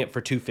selling it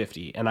for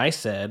 $250. And I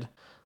said,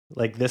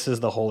 like, this is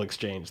the whole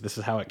exchange. This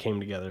is how it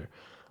came together.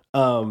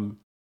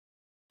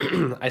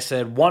 I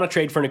said, want to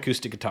trade for an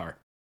acoustic guitar?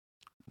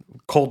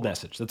 Cold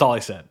message. That's all I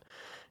said.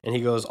 And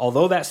he goes,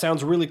 although that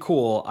sounds really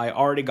cool, I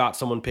already got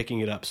someone picking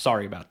it up.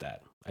 Sorry about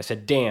that. I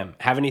said, damn,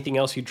 have anything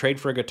else you'd trade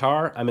for a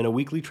guitar? I'm in a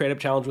weekly trade-up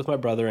challenge with my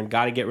brother and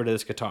got to get rid of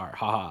this guitar.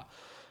 Haha.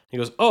 He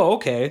goes, oh,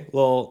 okay.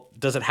 Well,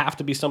 does it have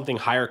to be something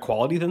higher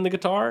quality than the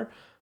guitar?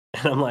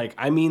 And I'm like,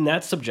 I mean,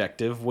 that's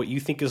subjective. What you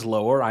think is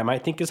lower, I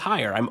might think is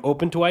higher. I'm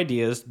open to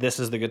ideas. This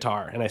is the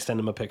guitar. And I send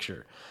him a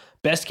picture.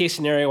 Best case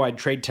scenario, I'd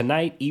trade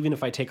tonight, even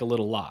if I take a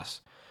little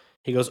loss.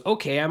 He goes,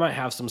 okay, I might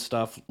have some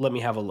stuff. Let me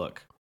have a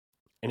look.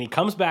 And he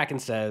comes back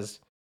and says,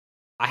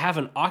 I have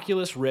an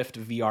Oculus Rift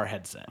VR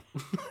headset.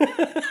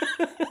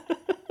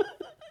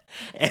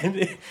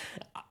 And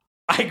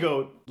I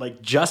go,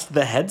 like, just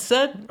the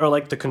headset or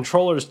like the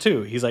controllers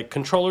too? He's like,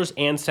 controllers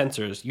and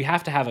sensors. You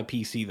have to have a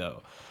PC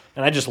though.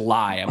 And I just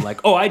lie. I'm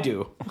like, oh, I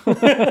do.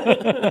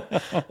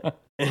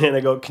 And I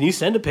go, can you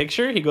send a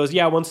picture? He goes,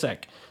 yeah, one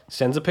sec.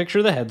 Sends a picture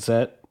of the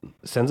headset,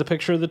 sends a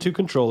picture of the two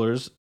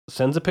controllers,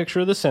 sends a picture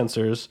of the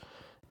sensors,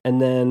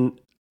 and then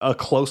a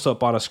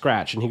close-up on a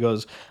scratch. And he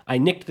goes, I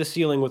nicked the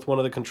ceiling with one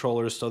of the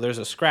controllers, so there's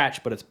a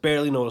scratch, but it's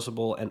barely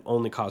noticeable and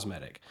only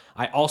cosmetic.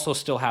 I also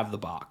still have the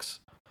box.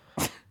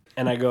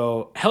 And I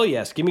go, hell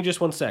yes, give me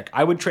just one sec.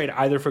 I would trade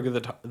either for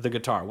the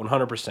guitar,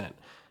 100%.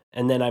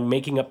 And then I'm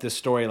making up this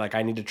story like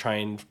I need to try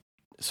and...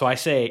 So I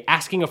say,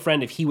 asking a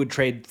friend if he would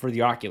trade for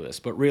the Oculus,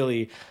 but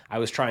really I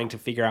was trying to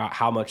figure out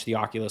how much the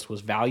Oculus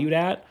was valued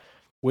at,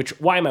 which,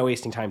 why am I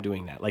wasting time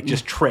doing that? Like,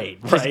 just trade,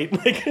 right?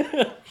 Like,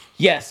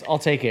 Yes, I'll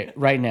take it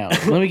right now.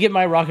 Let me get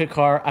my rocket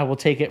car. I will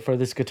take it for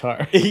this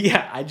guitar.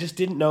 yeah, I just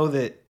didn't know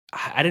that...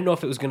 I didn't know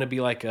if it was going to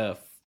be like a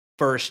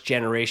first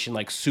generation,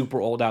 like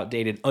super old,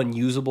 outdated,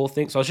 unusable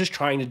thing. So I was just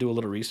trying to do a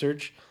little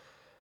research.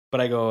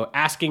 But I go,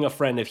 asking a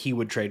friend if he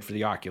would trade for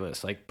the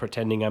Oculus, like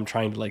pretending I'm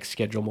trying to like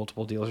schedule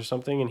multiple deals or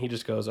something. And he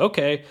just goes,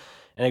 okay.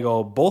 And I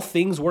go, both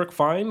things work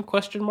fine,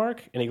 question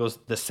mark. And he goes,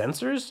 the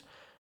sensors?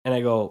 And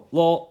I go,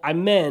 well, I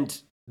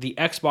meant the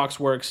Xbox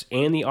works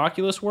and the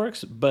Oculus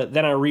works, but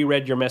then I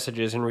reread your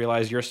messages and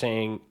realized you're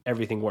saying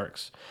everything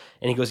works.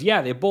 And he goes,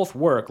 yeah, they both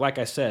work, like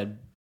I said.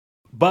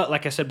 But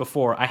like I said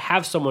before, I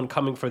have someone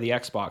coming for the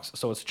Xbox,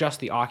 so it's just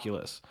the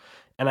Oculus.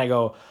 And I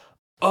go,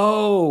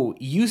 oh,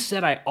 you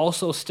said I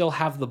also still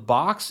have the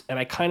box, and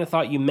I kind of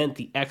thought you meant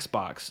the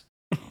Xbox.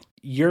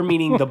 You're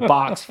meaning the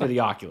box for the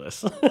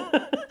Oculus.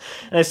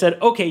 And I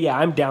said, okay, yeah,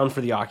 I'm down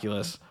for the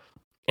Oculus.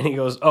 And he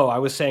goes, oh, I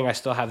was saying I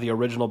still have the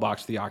original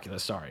box for the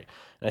Oculus, sorry.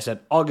 And I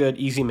said, all good,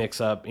 easy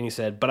mix-up. And he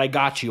said, but I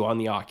got you on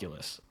the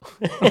Oculus.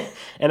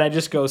 And I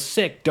just go,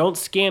 sick, don't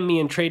scam me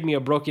and trade me a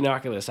broken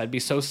Oculus. I'd be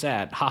so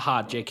sad.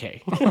 Haha,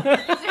 JK.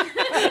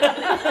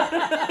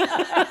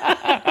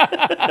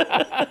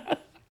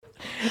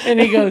 And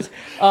he goes,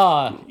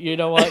 you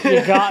know what?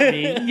 You got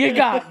me. You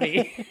got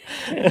me.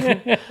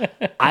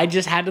 I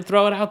just had to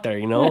throw it out there,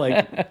 you know?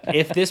 Like,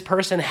 if this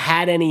person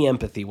had any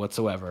empathy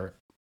whatsoever...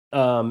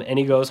 and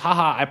he goes,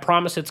 haha, I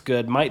promise it's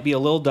good. Might be a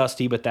little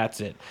dusty, but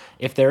that's it.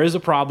 If there is a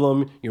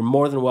problem, you're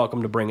more than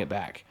welcome to bring it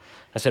back.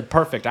 I said,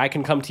 perfect. I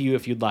can come to you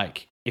if you'd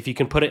like. If you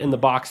can put it in the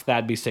box,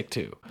 that'd be sick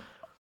too.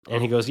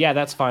 And he goes, yeah,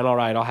 that's fine. All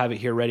right. I'll have it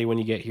here ready when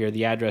you get here.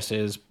 The address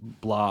is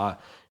blah.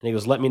 And he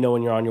goes, let me know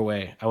when you're on your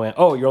way. I went,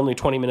 oh, you're only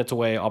 20 minutes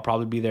away. I'll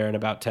probably be there in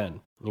about 10.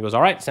 And he goes,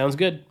 all right, sounds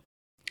good.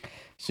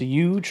 So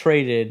you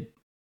traded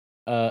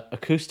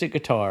acoustic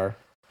guitar,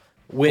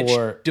 which,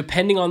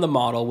 depending on the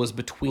model, was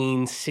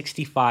between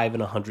 $65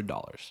 and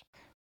 $100.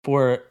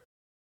 For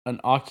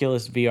an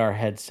Oculus VR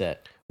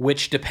headset.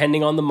 Which,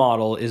 depending on the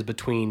model, is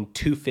between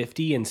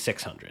 $250 and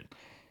 $600.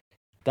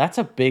 That's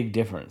a big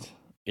difference.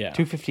 Yeah.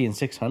 $250 and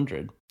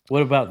 $600.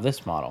 What about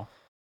this model?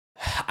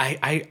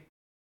 I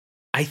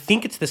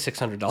think it's the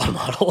 $600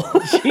 model.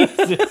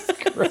 Jesus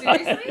Christ.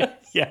 Seriously?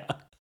 Yeah.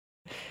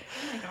 Oh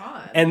my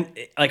god. And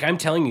like I'm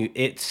telling you,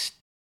 it's,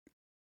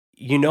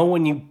 you know,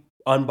 when you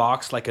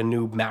unbox like a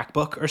new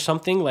MacBook or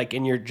something, like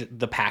in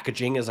the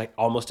packaging is like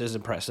almost as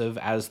impressive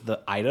as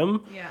the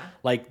item. Yeah.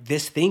 Like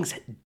this thing's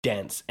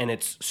dense and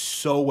it's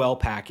so well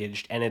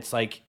packaged and it's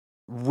like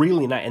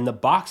really nice. And the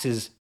box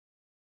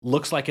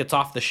looks like it's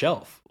off the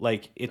shelf.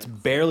 Like it's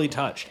barely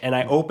touched. And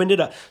I opened it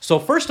up. So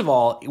first of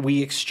all,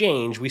 we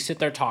sit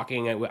there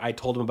talking. I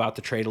told him about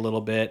the trade a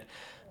little bit.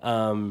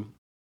 And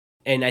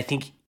I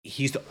think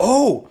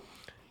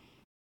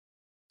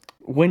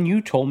when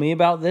you told me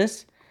about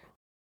this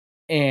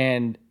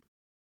and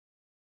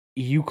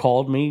you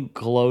called me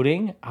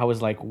gloating, I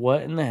was like,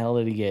 what in the hell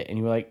did he get? And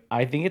you were like,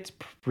 I think it's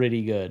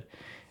pretty good.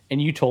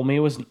 And you told me it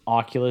was an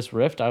Oculus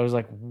Rift. I was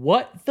like,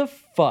 what the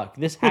fuck?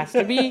 This has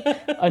to be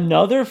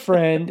another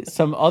friend,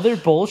 some other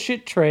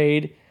bullshit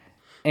trade,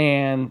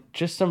 and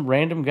just some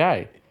random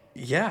guy.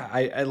 Yeah,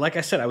 I like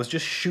I said, I was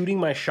just shooting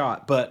my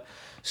shot. But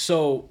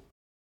so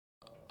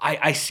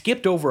I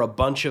skipped over a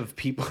bunch of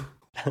people.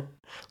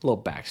 Little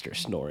Baxter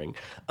snoring.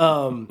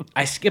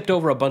 I skipped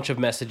over a bunch of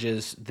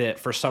messages that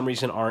for some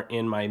reason aren't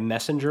in my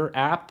Messenger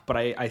app, but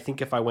I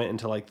think if I went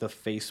into like the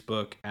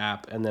Facebook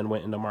app and then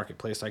went into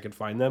Marketplace, I could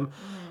find them.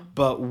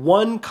 But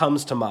one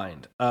comes to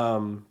mind. I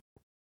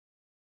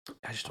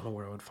just don't know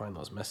where I would find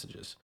those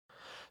messages.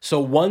 So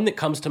one that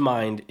comes to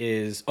mind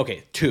is,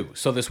 okay, two.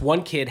 So this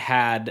one kid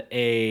had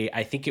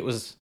I think it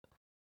was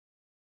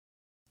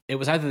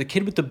either the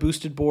kid with the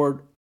boosted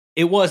board.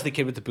 It was the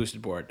kid with the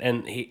boosted board.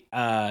 And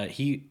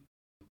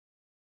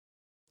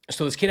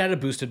so this kid had a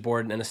boosted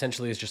board and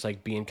essentially is just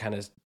like being kind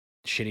of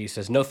shitty. He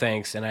says, no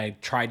thanks. And I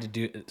tried to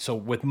do, so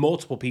with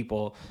multiple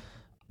people,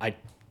 I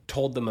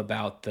told them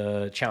about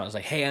the challenge.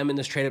 Like, hey, I'm in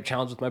this trade up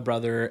challenge with my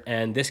brother.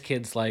 And this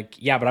kid's like,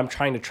 yeah, but I'm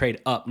trying to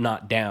trade up,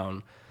 not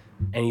down.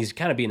 And he's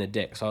kind of being a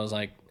dick. So I was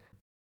like,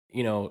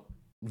 you know,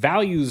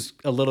 value's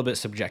a little bit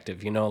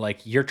subjective, you know,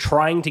 like you're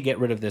trying to get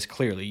rid of this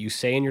clearly. You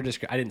say in your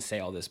description, I didn't say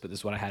all this, but this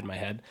is what I had in my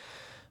head.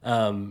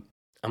 I'm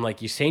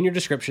like, you say in your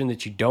description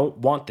that you don't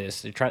want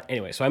this. You're trying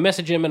anyway. So I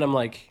message him and I'm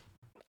like,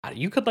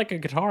 you could like a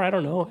guitar, I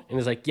don't know. And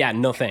he's like, yeah,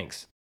 no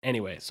thanks.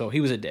 Anyway, so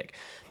he was a dick.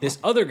 This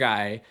other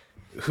guy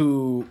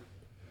who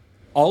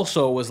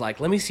also was like,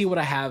 let me see what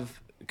I have,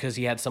 because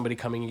he had somebody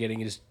coming and getting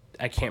his,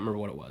 I can't remember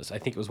what it was. I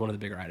think it was one of the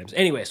bigger items.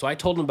 Anyway, so I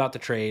told him about the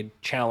trade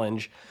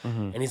challenge,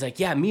 and he's like,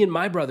 yeah, me and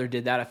my brother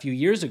did that a few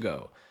years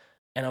ago.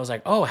 And I was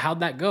like, oh, how'd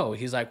that go?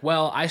 He's like,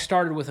 well, I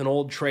started with an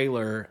old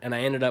trailer, and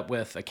I ended up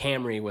with a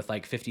Camry with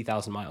like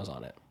 50,000 miles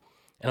on it.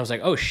 And I was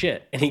like, oh,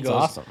 shit. And he That's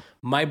goes, awesome.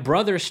 my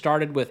brother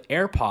started with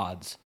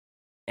AirPods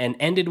and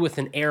ended with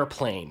an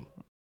airplane.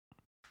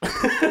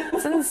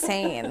 It's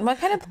insane. What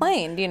kind of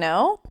plane? Do you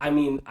know? I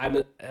mean,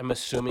 I'm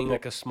assuming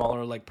like a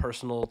smaller, like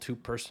personal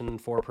 2-person,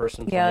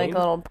 4-person plane. Yeah, like a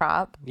little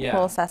prop, Yeah.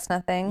 little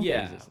Cessna thing.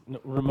 Yeah. No,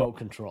 remote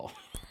control.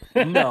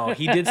 No,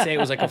 he did say it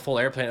was like a full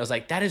airplane. I was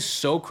like, that is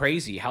so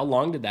crazy. How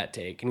long did that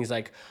take? And he's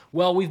like,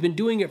 well, we've been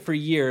doing it for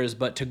years,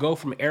 but to go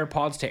from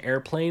AirPods to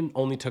airplane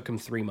only took him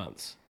 3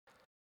 months.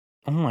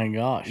 Oh my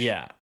gosh.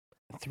 Yeah.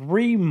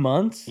 3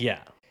 months?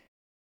 Yeah.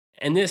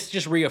 And this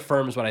just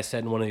reaffirms what I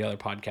said in one of the other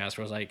podcasts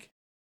where I was like,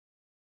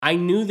 I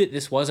knew that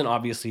this wasn't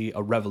obviously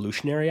a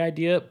revolutionary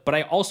idea, but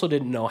I also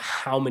didn't know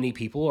how many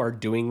people are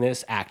doing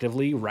this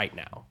actively right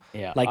now.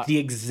 Yeah. Like the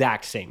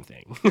exact same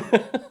thing.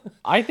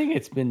 I think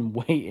it's been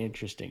way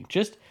interesting.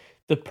 Just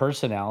the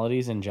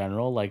personalities in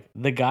general. Like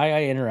the guy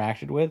I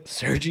interacted with,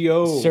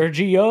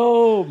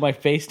 Sergio, my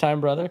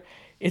FaceTime brother.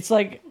 It's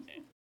like,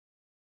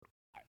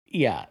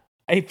 yeah,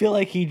 I feel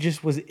like he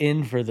just was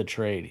in for the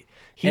trade.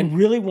 He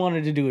really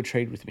wanted to do a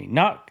trade with me.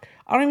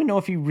 I don't even know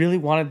if he really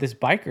wanted this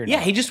bike or not.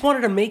 Yeah, he just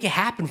wanted to make it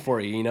happen for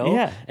you, you know?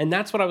 Yeah. And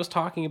that's what I was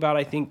talking about,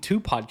 I think,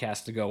 2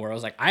 podcasts ago, where I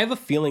was like, I have a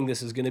feeling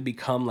this is going to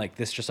become like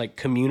this just like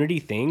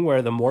community thing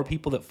where the more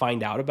people that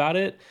find out about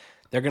it,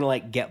 they're going to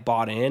like get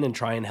bought in and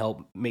try and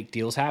help make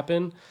deals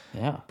happen.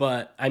 Yeah.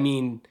 But I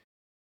mean,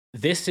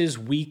 this is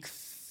week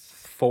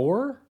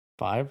 4?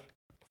 5?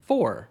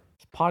 4.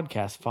 It's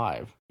podcast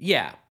 5.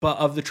 Yeah, but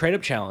of the trade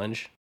up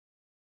challenge,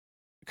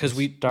 because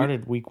we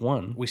started week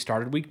 1. We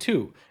started week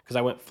 2 because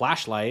I went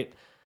flashlight,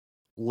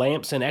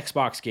 lamps and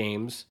Xbox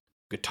games,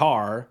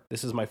 guitar.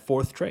 This is my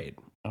 4th trade.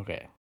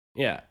 Okay.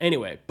 Yeah.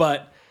 Anyway,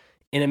 but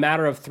in a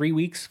matter of 3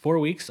 weeks, 4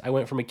 weeks, I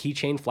went from a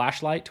keychain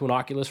flashlight to an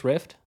Oculus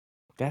Rift.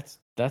 That's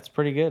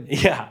pretty good.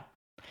 Yeah.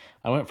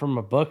 I went from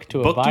a book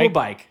to a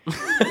bike.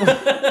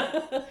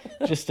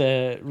 Just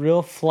a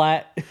real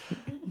flat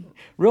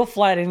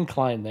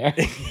incline there.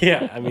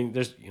 Yeah. I mean,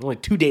 there's only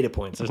 2 data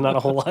points. There's not a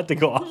whole lot to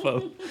go off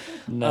of.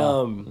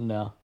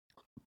 No.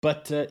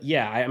 But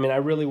yeah, I mean, I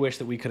really wish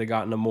that we could have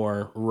gotten a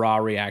more raw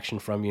reaction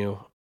from you.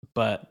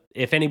 But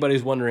if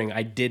anybody's wondering,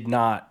 I did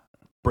not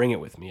bring it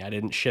with me. I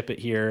didn't ship it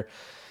here.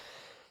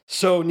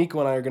 So Nico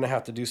and I are going to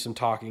have to do some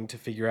talking to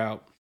figure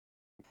out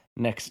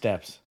next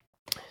steps.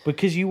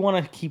 Because you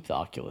want to keep the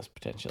Oculus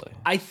potentially.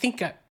 I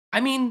think, I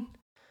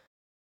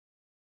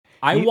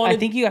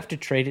think you have to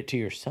trade it to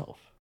yourself.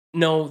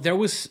 No, there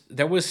was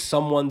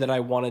someone that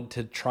I wanted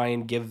to try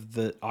and give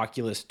the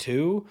Oculus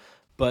to,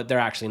 but they're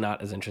actually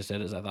not as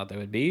interested as I thought they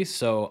would be.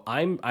 So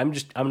I'm going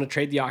to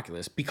trade the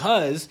Oculus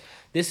because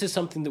this is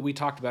something that we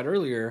talked about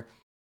earlier.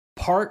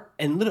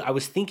 I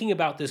was thinking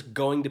about this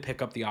going to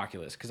pick up the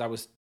Oculus because I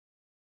was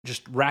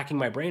just racking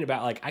my brain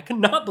about like, I could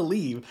not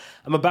believe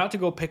I'm about to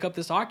go pick up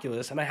this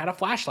Oculus and I had a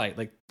flashlight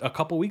like a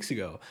couple weeks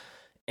ago.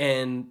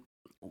 And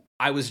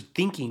I was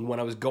thinking when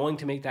I was going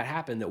to make that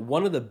happen that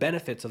one of the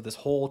benefits of this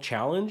whole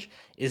challenge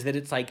is that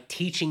it's like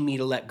teaching me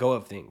to let go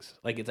of things.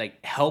 Like it's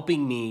like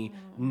helping me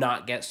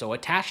not get so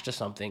attached to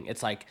something.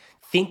 It's like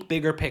think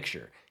bigger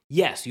picture.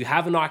 Yes, you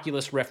have an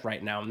Oculus Rift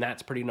right now and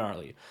that's pretty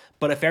gnarly.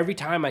 But if every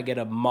time I get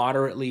a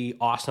moderately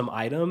awesome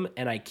item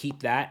and I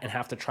keep that and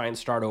have to try and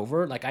start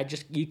over, like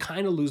you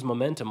kind of lose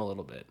momentum a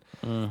little bit.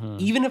 Mm-hmm.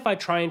 Even if I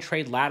try and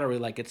trade laterally,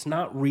 like it's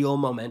not real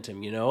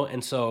momentum, you know?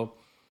 And so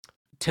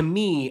to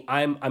me,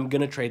 I'm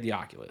gonna trade the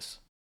Oculus.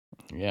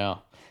 Yeah,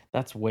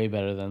 that's way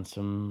better than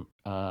some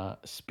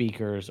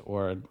speakers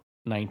or a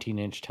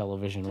 19-inch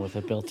television with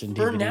a built-in DVD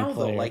For now,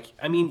 player. though, like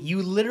I mean,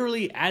 you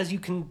literally, as you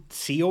can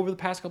see over the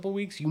past couple of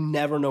weeks, you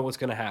never know what's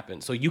gonna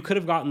happen. So you could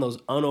have gotten those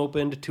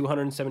unopened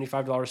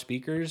 $275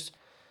 speakers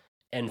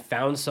and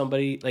found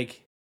somebody.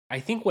 Like I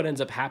think what ends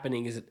up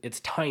happening is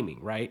it's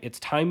timing, right? It's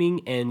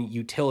timing and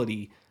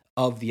utility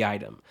of the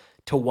item.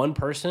 To one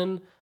person,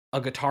 a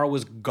guitar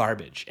was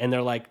garbage. And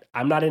they're like,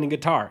 I'm not in a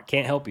guitar.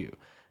 Can't help you.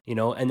 You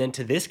know, and then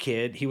to this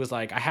kid, he was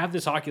like, I have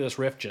this Oculus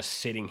Rift just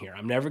sitting here.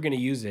 I'm never going to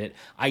use it.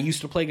 I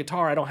used to play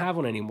guitar. I don't have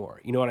one anymore.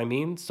 You know what I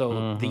mean?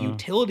 So the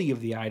utility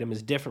of the item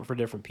is different for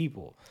different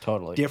people.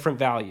 Totally. Different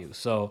value.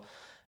 So,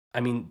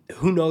 I mean,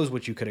 who knows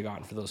what you could have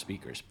gotten for those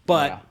speakers.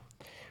 But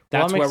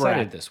that's where we're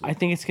at this week. I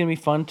think it's going to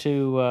be fun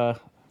to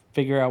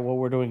figure out what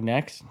we're doing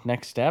next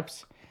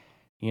steps.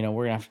 You know,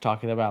 we're gonna have to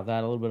talk about that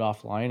a little bit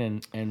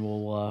offline, and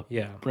we'll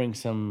bring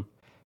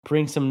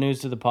some news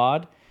to the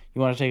pod.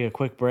 You want to take a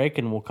quick break,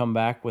 and we'll come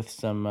back with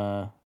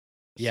some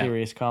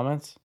serious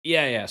comments.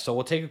 Yeah. So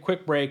we'll take a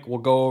quick break. We'll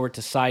go over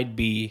to side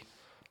B,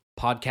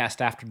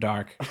 podcast after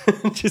dark.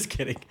 Just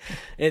kidding.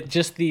 It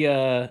just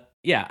the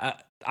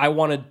I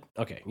wanted.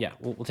 Okay, yeah.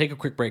 We'll take a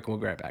quick break and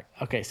we'll be right back.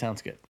 Okay,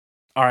 sounds good.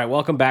 All right,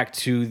 welcome back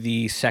to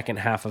the second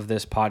half of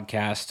this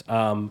podcast.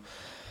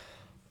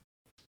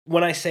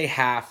 When I say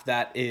half,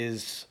 that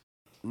is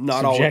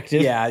not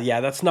subjective. Yeah,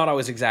 that's not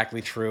always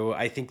exactly true.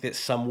 I think that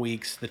some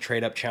weeks the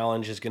trade up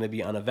challenge is going to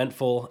be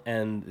uneventful,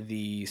 and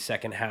the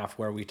second half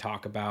where we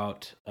talk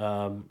about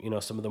some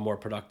of the more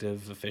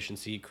productive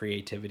efficiency,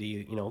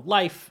 creativity,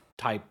 life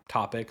type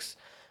topics.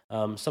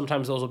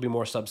 Sometimes those will be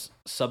more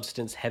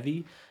substance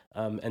heavy.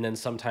 And then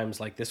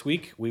sometimes, like this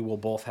week, we will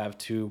both have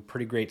two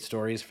pretty great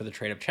stories for the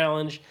trade up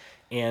challenge.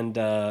 And,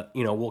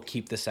 we'll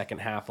keep the second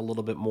half a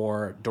little bit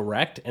more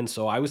direct. And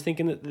so I was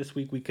thinking that this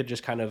week we could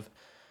just kind of,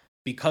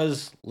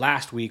 because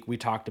last week we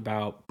talked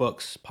about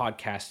books,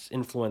 podcasts,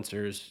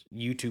 influencers,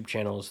 YouTube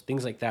channels,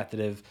 things like that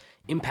have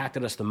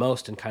impacted us the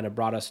most and kind of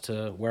brought us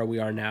to where we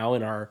are now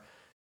in our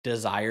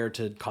desire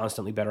to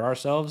constantly better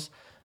ourselves.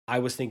 I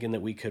was thinking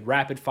that we could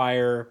rapid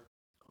fire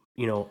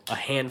a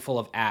handful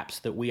of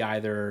apps that we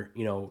either,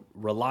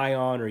 rely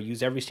on or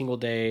use every single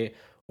day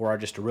or are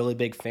just a really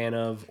big fan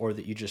of, or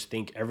that you just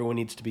think everyone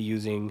needs to be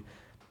using,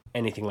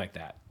 anything like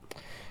that.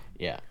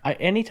 Yeah.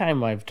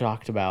 Anytime I've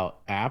talked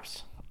about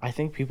apps, I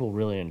think people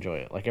really enjoy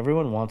it. Like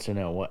everyone wants to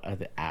know what are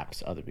the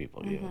apps other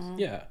people use.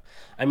 Yeah.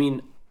 I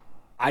mean,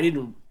 I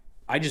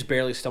just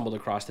barely stumbled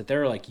across that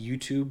there are like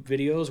YouTube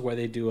videos where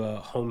they do a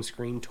home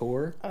screen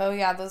tour. Oh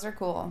yeah, those are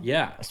cool.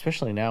 Yeah.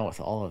 Especially now with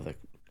all of the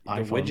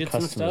iPhone widgets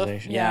and stuff.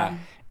 customization. Yeah.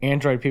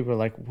 Android people are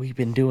like, we've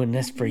been doing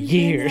this for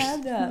years.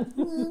 You've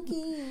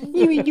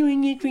been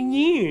doing it for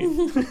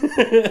years.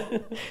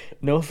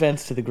 No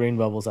offense to the green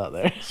bubbles out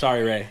there.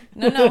 Sorry, Ray.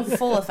 No,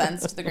 full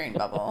offense to the green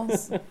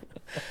bubbles.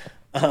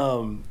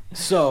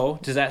 So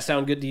does that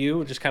sound good to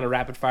you? Just kind of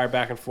rapid fire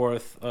back and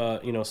forth,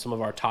 some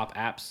of our top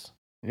apps.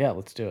 Yeah,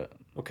 let's do it.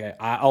 Okay,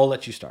 I'll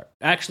let you start.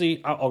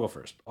 Actually, I'll go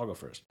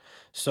first.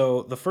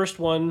 So the first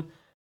one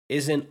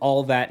isn't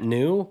all that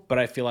new, but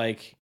I feel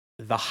like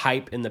the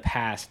hype in the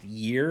past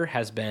year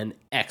has been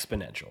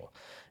exponential.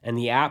 And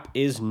the app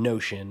is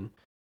Notion.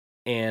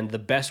 And the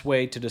best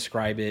way to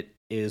describe it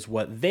is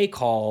what they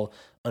call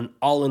an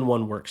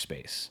all-in-one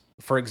workspace.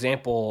 For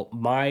example,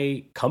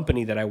 my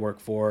company that I work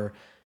for,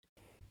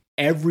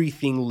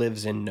 everything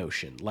lives in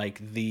Notion.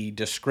 Like the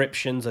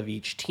descriptions of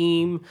each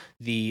team,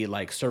 the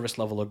like service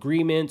level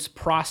agreements,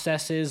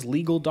 processes,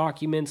 legal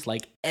documents,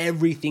 like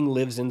everything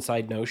lives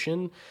inside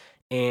Notion.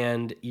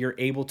 And you're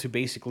able to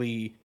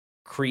basically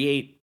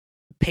create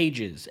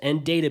pages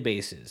and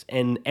databases,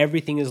 and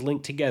everything is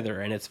linked together,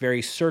 and it's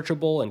very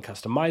searchable and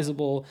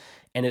customizable,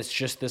 and it's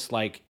just this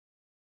like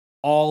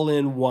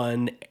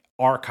all-in-one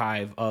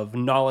archive of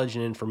knowledge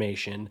and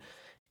information.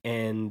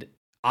 And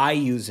I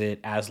use it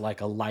as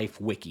like a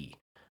life wiki.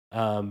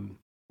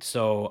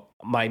 So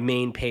my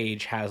main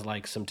page has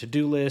like some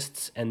to-do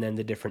lists and then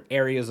the different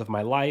areas of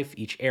my life.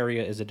 Each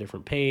area is a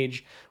different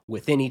page.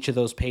 Within each of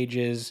those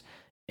pages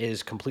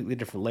is completely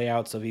different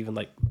layouts of even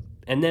like,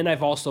 and then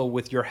I've also,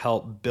 with your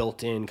help,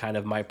 built in kind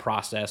of my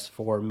process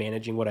for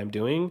managing what I'm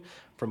doing,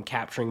 from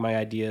capturing my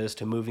ideas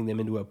to moving them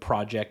into a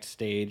project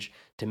stage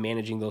to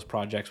managing those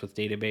projects with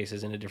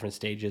databases into different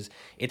stages.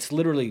 It's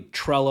literally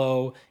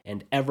Trello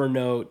and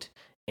Evernote,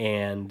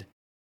 and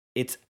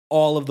it's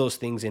all of those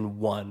things in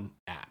one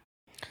app.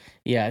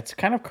 Yeah, it's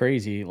kind of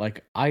crazy.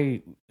 Like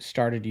I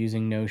started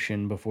using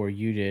Notion before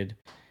you did,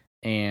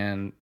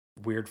 and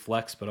Weird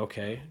flex, but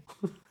okay.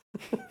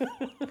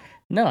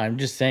 no, I'm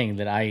just saying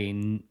that I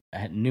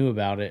knew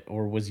about it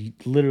or was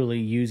literally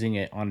using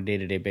it on a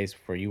day-to-day basis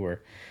before you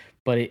were.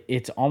 But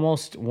it's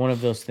almost one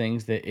of those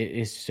things that it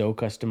is so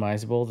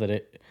customizable that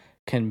it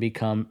can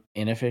become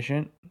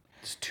inefficient.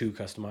 It's too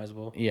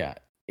customizable. Yeah,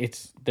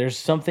 there's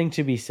something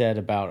to be said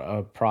about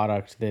a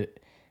product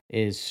that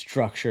is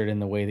structured in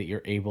the way that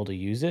you're able to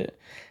use it.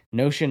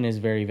 Notion is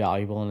very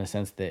valuable in the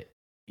sense that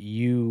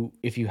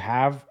if you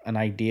have an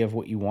idea of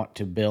what you want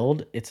to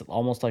build, it's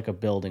almost like a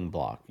building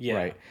block,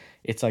 right?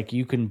 It's like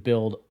you can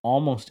build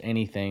almost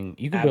anything.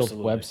 You can build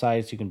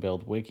websites, you can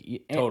build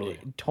wiki.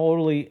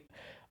 Totally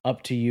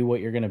up to you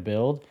what you're going to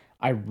build.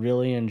 I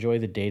really enjoy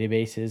the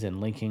databases and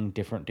linking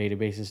different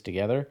databases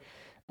together.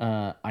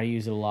 I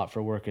use it a lot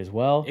for work as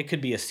well. It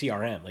could be a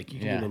CRM. Like you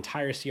can do an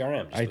entire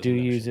CRM. I do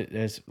use it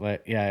as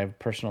like, I have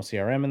personal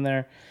CRM in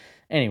there.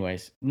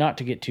 Anyways, not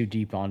to get too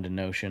deep onto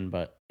Notion,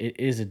 but it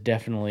is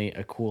definitely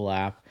a cool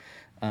app.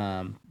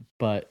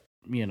 But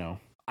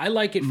I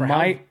like it for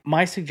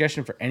my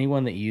suggestion for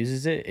anyone that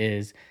uses it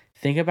is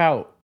think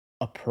about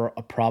a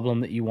problem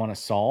that you want to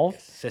solve.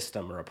 A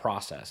system or a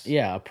process.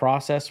 Yeah, a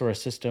process or a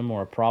system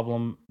or a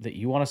problem that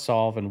you want to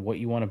solve and what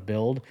you want to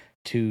build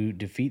to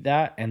defeat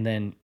that. And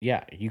then,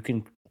 you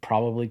can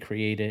probably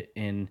create it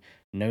in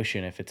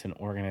Notion if it's an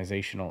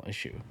organizational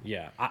issue.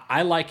 Yeah,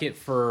 I like it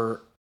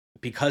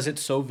because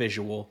it's so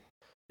visual.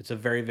 It's a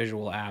very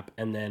visual app.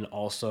 And then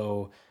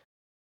also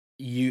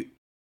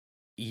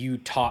you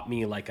taught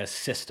me like a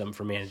system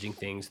for managing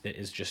things that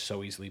is just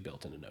so easily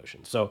built into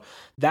Notion. So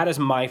that is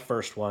my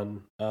first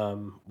one.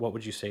 What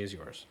would you say is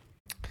yours?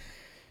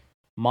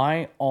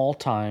 My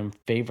all-time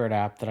favorite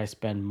app that I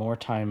spend more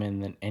time in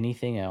than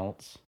anything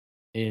else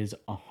is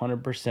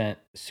 100%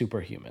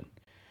 Superhuman.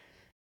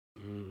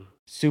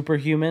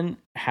 Superhuman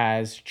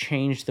has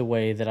changed the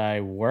way that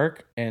I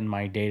work and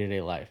my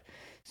day-to-day life.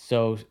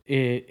 So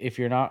if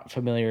you're not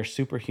familiar,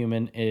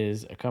 Superhuman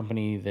is a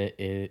company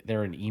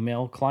they're an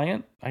email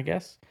client, I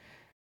guess.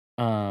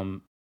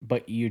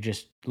 But you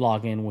just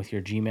log in with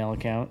your Gmail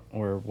account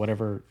or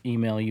whatever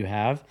email you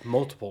have.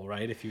 Multiple,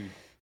 right?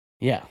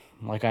 Yeah,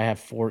 like I have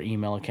 4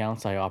 email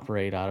accounts I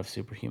operate out of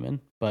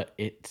Superhuman, but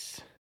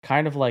it's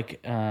kind of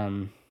like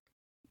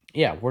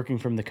working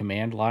from the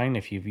command line.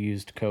 If you've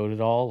used code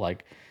at all,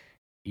 like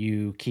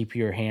you keep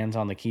your hands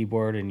on the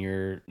keyboard and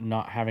you're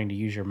not having to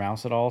use your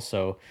mouse at all.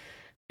 So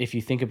if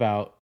you think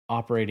about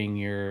operating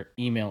your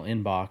email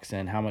inbox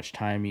and how much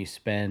time you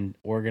spend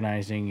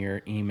organizing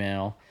your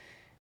email,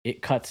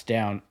 it cuts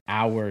down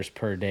hours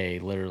per day,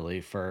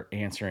 literally, for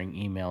answering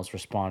emails,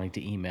 responding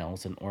to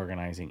emails, and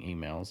organizing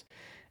emails.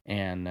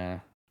 And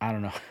I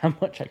don't know how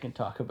much I can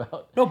talk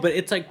about. No, but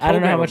it's like I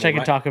don't know how much I programmable, can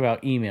right? talk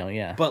about email.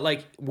 Yeah. But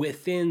like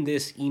within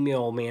this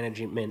email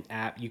management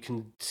app, you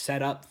can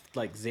set up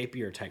like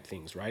Zapier type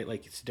things, right?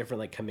 Like it's different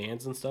like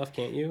commands and stuff,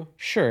 can't you?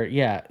 Sure.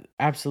 Yeah,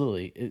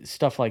 absolutely.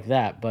 Stuff like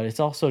that. But it's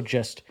also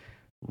just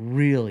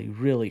really,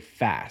 really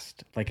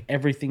fast. Like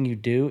everything you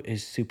do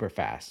is super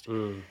fast.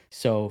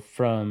 So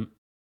from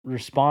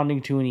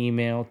responding to an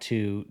email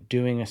to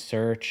doing a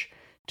search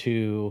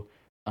to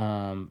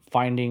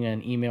finding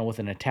an email with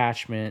an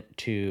attachment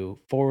to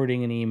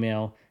forwarding an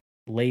email,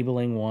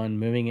 labeling one,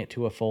 moving it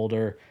to a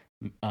folder,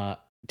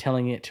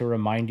 telling it to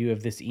remind you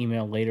of this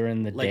email later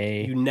in the Like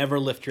day. you never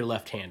lift your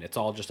left hand. It's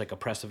all just like a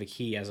press of a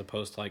key as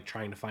opposed to like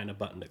trying to find a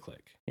button to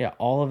click. Yeah,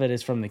 all of it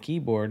is from the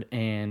keyboard,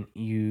 and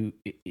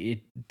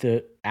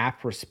the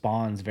app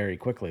responds very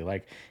quickly.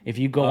 Like if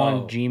you go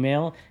on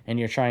Gmail and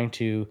you're trying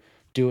to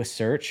do a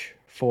search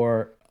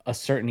for a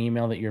certain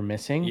email that you're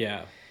missing,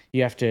 Yeah.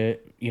 you have to,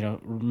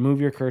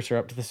 move your cursor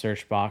up to the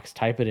search box,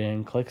 type it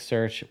in, click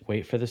search,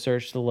 wait for the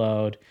search to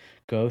load,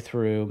 go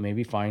through,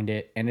 maybe find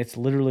it, and it's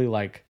literally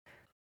like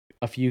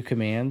a few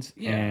commands,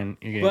 and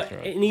you're getting through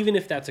it. And even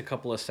if that's a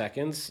couple of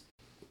seconds,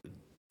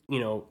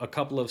 a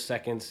couple of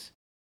seconds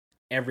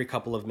every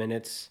couple of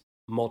minutes,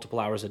 multiple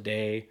hours a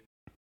day,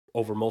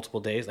 over multiple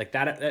days, like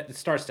that it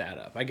starts to add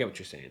up. I get what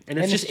you're saying. And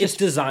it's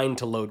designed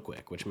to load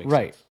quick, which makes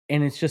right. sense.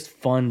 And it's just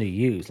fun to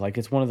use. Like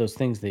it's one of those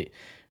things that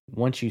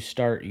once you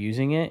start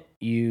using it,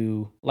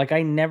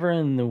 I never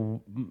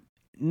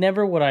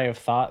would I have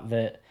thought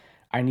that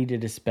I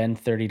needed to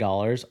spend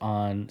 $30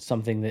 on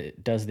something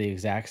that does the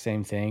exact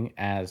same thing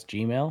as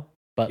Gmail,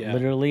 but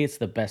literally it's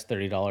the best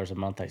 $30 a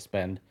month I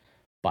spend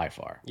by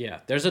far. Yeah,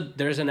 there's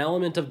an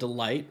element of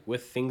delight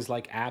with things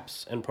like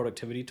apps and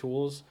productivity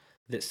tools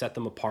that set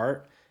them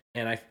apart.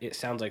 And it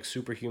sounds like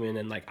Superhuman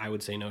and like I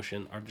would say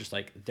Notion are just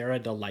like they're a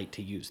delight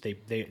to use.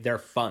 They're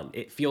fun.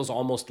 It feels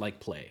almost like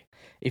play.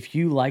 If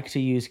you like to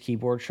use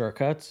keyboard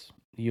shortcuts,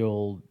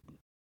 you'll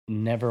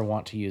never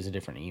want to use a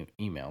different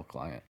email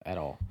client at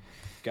all.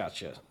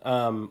 Gotcha.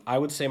 I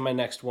would say my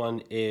next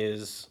one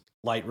is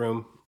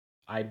Lightroom.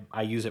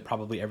 I use it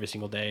probably every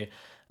single day.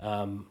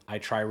 I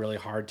try really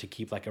hard to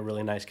keep like a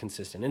really nice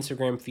consistent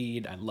Instagram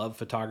feed. I love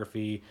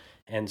photography.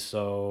 And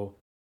so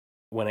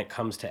when it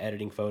comes to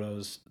editing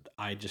photos,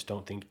 I just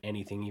don't think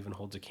anything even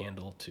holds a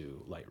candle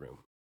to Lightroom.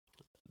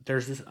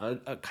 There's this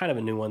a kind of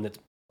a new one that's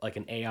like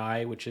an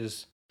AI, which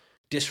is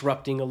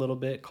disrupting a little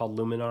bit, called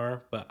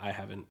Luminar, but I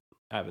haven't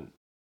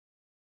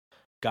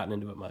gotten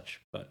into it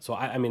much. But so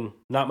I mean,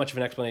 not much of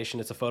an explanation.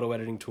 It's a photo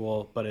editing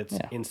tool, but it's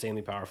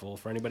insanely powerful.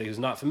 For anybody who's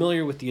not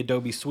familiar with the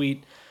Adobe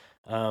suite,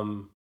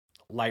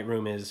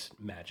 Lightroom is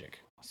magic.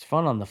 It's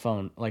fun on the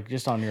phone, like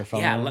just on your phone.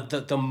 Yeah,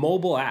 the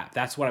mobile app,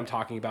 that's what I'm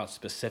talking about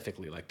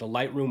specifically. Like the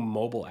Lightroom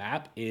mobile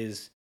app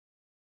is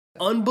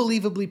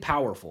unbelievably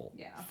powerful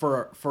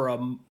for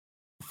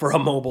a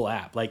mobile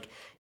app. Like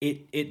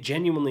it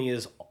genuinely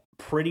is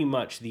pretty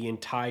much the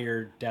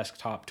entire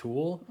desktop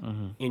tool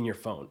in your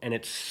phone, and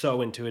it's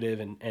so intuitive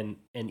and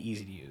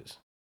easy to use.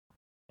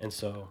 And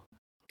so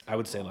I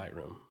would say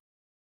Lightroom.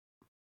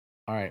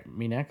 All right,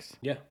 me next?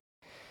 Yeah.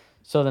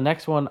 So the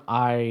next one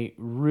I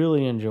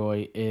really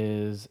enjoy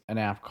is an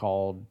app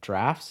called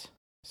Drafts.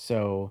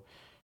 So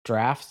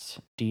Drafts,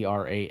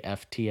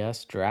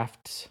 Drafts,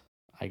 Drafts.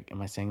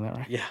 Am I saying that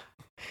right? Yeah.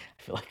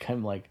 I feel like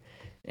I'm like,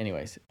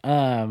 anyways.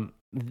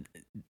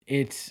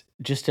 It's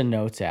just a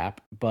notes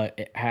app, but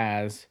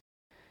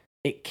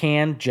it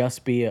can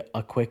just be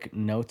a quick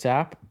notes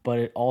app, but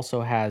it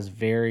also has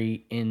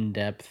very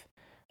in-depth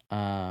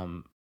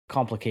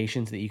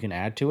complications that you can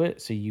add to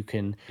it. So you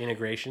can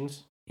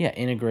integrations. Yeah,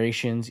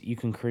 integrations. You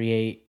can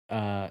create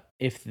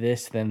if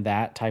this then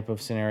that type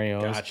of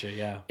scenarios. Gotcha.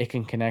 Yeah. It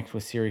can connect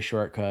with Siri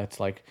shortcuts.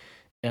 Like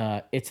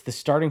it's the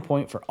starting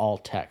point for all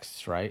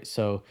texts, right?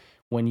 So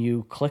when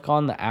you click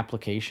on the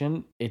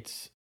application,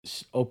 it's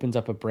opens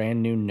up a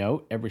brand new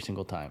note every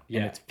single time.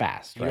 Yeah. And it's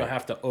fast, You right? don't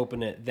have to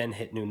open it, then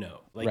hit new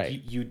note. Like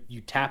Right.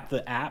 you tap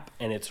the app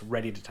and it's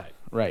ready to type.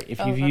 Right.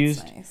 If Oh, you've that's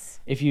used nice.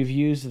 if you've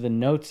used the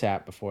Notes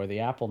app before, the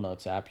Apple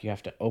Notes app, you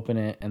have to open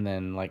it and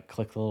then like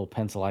click the little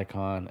pencil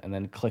icon and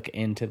then click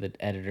into the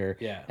editor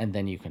Yeah. and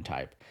then you can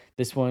type.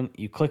 This one,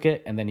 you click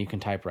it and then you can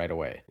type right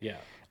away. Yeah.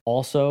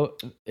 Also,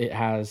 it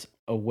has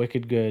a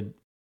wicked good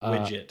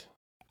Widget.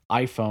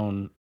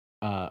 iPhone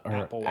or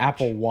Apple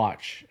Apple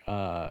Watch.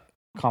 Watch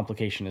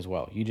complication as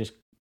well. You just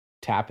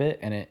tap it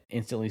and it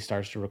instantly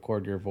starts to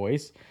record your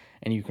voice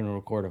and you can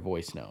record a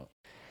voice note.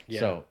 Yeah.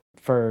 So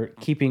for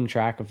keeping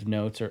track of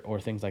notes or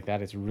things like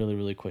that, it's really,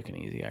 really quick and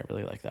easy. I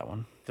really like that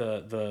one.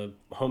 The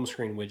home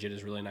screen widget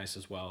is really nice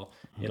as well.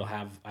 It'll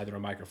have either a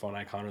microphone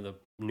icon or the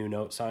new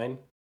note sign,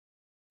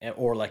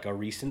 or like a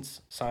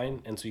recents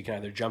sign, and so you can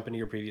either jump into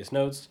your previous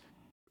notes,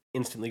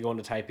 instantly go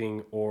into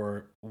typing,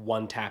 or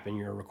one tap and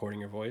you're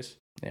recording your voice.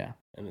 Yeah.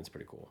 And it's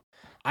pretty cool.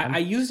 I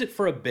used it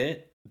for a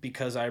bit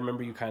because I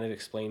remember you kind of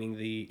explaining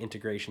the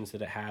integrations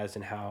that it has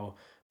and how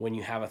when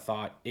you have a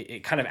thought,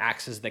 it kind of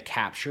acts as the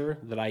capture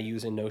that I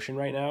use in Notion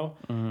right now.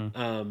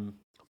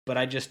 But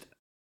I just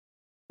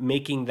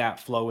making that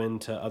flow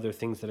into other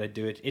things that I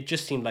do, it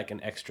just seemed like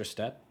an extra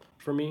step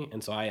for me,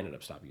 and so I ended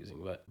up stopping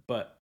using it.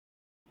 But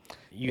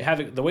you have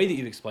it, the way that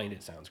you've explained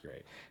it sounds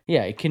great.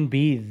 Yeah, it can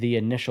be the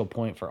initial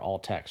point for all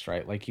text,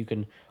 right? Like you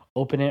can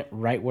open it,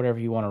 write whatever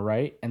you want to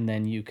write, and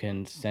then you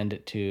can send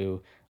it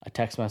to a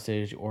text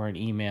message or an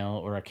email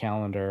or a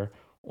calendar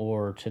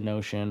or to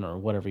Notion or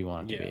whatever you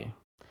want it to be.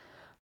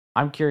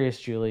 I'm curious,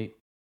 Julie,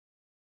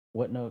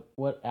 what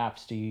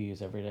apps do you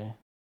use every day?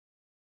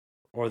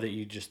 Or that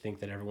you just think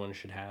that everyone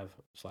should have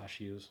 /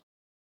 use.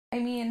 I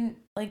mean,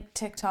 like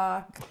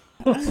TikTok.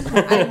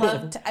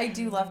 I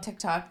do love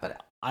TikTok,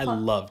 but I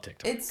love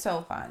TikTok. it's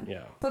so fun.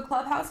 Yeah. But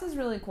Clubhouse is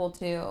really cool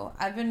too.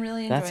 I've been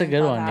really enjoying That's a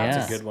good one, Clubhouse. yeah.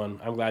 That's a good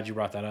one. I'm glad you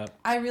brought that up.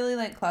 I really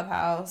like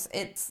Clubhouse.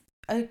 It's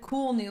a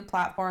cool new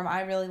platform.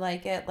 I really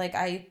like it.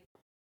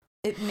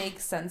 It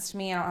makes sense to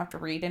me. I don't have to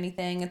read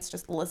anything. It's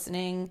just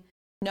listening.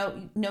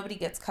 Nobody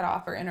gets cut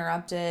off or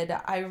interrupted.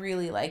 I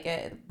really like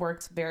it. It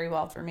works very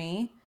well for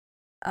me.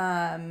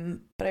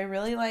 But I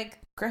really like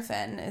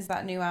Griffin. Is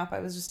that new app I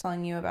was just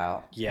telling you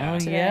about? Yeah. Oh,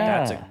 today. yeah.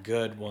 That's a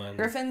good one.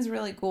 Griffin's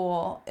really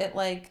cool.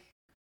 I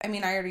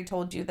already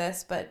told you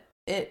this, but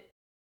it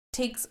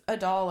takes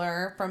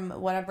 $1 from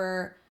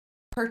whatever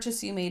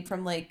purchase you made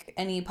from like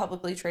any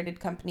publicly traded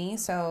company.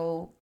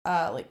 So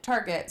like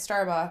Target,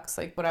 Starbucks,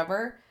 like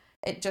whatever.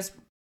 It just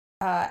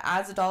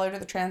adds $1 to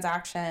the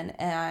transaction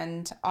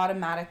and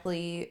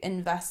automatically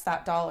invests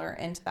that $1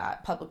 into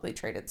that publicly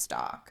traded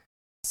stock.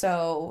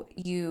 So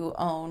you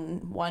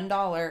own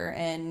 $1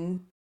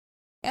 in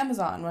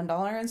Amazon,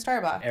 $1 in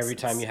Starbucks. Every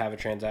time you have a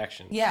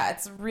transaction. Yeah,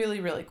 it's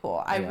really, really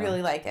cool. I Yeah.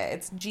 really like it.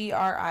 It's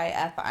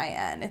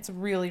Griffin. It's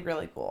really,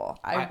 really cool.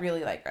 I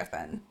really like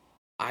Griffin.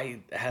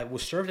 I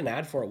was served an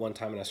ad for it one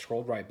time and I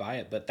scrolled right by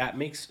it, but that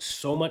makes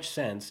so much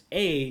sense.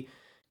 A,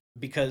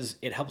 because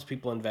it helps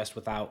people invest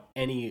without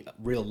any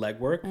real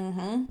legwork.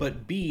 Mm-hmm.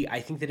 But B,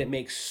 I think that it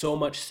makes so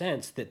much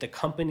sense that the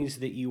companies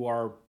that you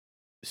are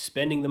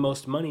spending the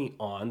most money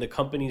on, the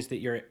companies that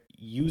you're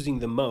using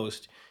the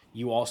most,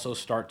 you also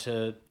start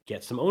to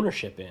get some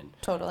ownership in.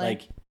 Totally.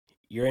 Like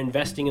you're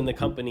investing in the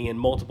company in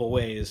multiple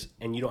ways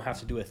and you don't have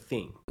to do a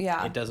thing.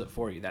 Yeah. It does it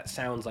for you. That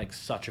sounds like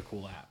such a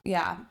cool app.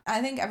 Yeah.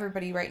 I think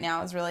everybody right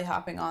now is really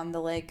hopping on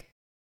the like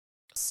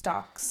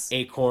stocks.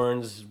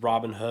 Acorns,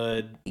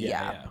 Robinhood.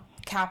 Yeah.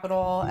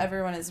 Capital.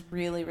 Everyone is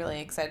really, really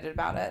excited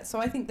about it. So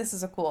I think this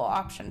is a cool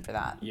option for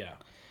that. Yeah.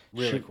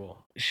 Really Should- cool.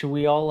 Should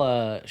we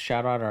all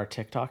shout out our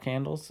TikTok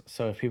handles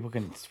so if people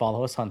can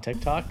follow us on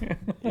TikTok?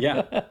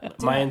 Yeah.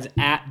 Mine's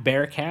at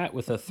Bearcat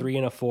with a 3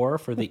 and a 4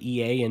 for the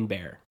EA in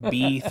bear.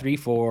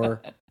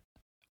 B34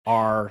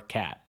 R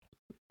cat.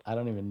 I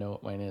don't even know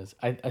what mine is.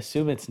 I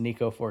assume it's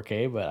Nico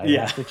 4K, but I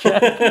Yeah. have to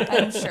check.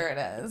 I'm sure it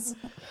is.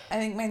 I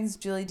think mine's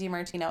Julie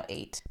DiMartino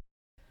 8.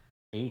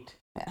 8.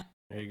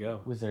 There you go.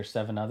 Was there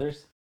 7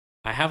 others?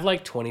 I have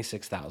like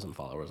 26,000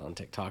 followers on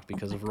TikTok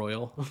because of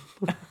Royal.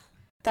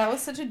 That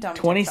was such a dumb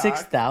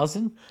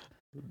 26,000?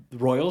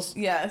 Royals?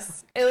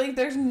 Yes.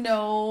 There's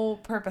no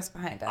purpose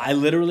behind it. I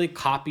literally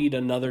copied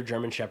another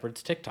German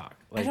Shepherd's TikTok.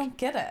 I don't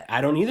get it. I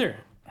don't either.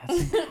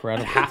 That's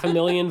incredible.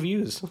 500,000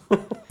 views.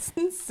 It's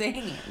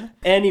insane.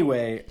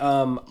 Anyway,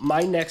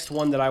 my next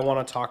one that I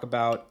want to talk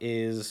about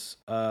is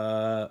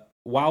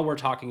while we're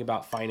talking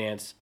about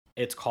finance,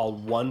 it's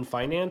called One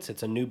Finance.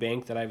 It's a new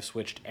bank that I've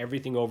switched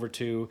everything over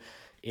to.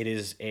 It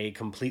is a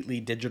completely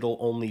digital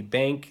only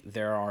bank.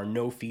 There are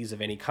no fees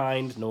of any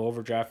kind, no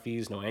overdraft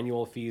fees, no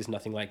annual fees,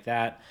 nothing like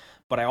that.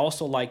 But I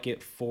also like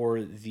it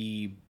for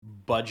the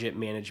budget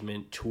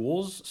management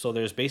tools. So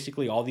there's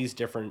basically all these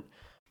different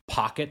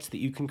pockets that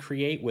you can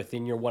create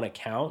within your one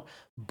account,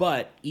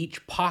 but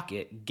each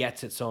pocket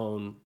gets its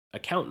own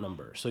account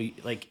number. So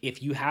like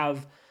if you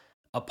have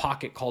a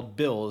pocket called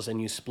bills and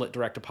you split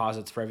direct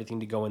deposits for everything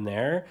to go in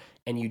there,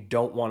 and you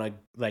don't want to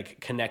like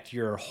connect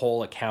your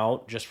whole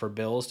account just for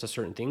bills to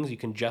certain things, you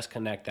can just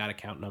connect that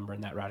account number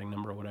and that routing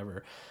number or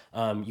whatever.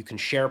 You can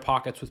share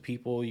pockets with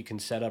people, you can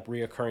set up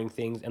reoccurring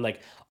things, and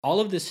like all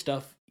of this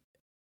stuff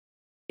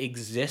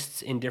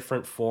exists in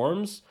different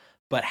forms,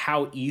 but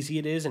how easy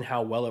it is and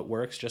how well it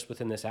works just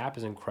within this app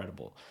is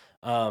incredible.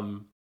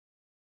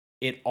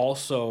 It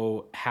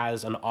also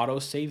has an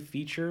autosave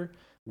feature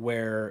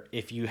where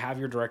if you have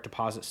your direct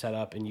deposit set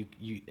up and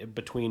you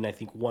between I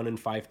think 1% and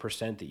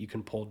 5% that you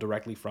can pull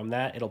directly from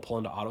that, it'll pull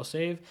into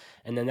autosave,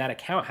 and then that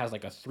account has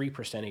like a 3%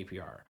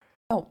 APR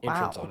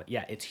interest on it.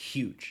 Yeah, it's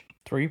huge.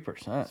 3%.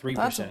 3%.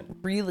 That's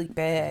really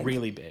big.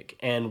 Really big.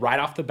 And right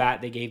off the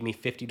bat, they gave me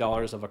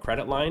 $50 of a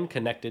credit line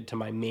connected to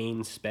my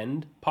main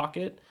spend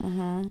pocket.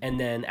 And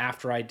then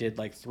after I did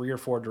like 3 or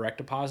 4 direct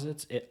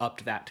deposits, it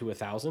upped that to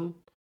 $1,000.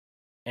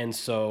 And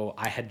so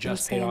I had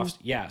just paid off.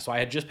 Yeah. So I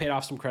had just paid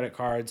off some credit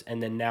cards,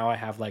 and then now I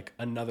have like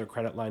another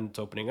credit line that's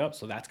opening up.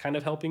 So that's kind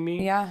of helping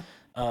me. Yeah.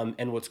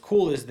 And what's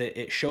cool is that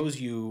it shows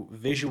you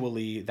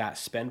visually that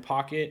spend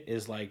pocket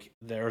is like,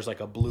 there's like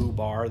a blue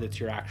bar that's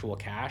your actual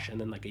cash, and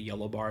then like a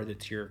yellow bar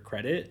that's your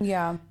credit.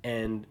 Yeah.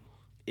 And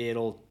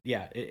it'll,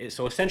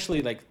 so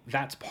essentially like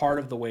that's part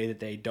of the way that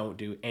they don't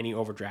do any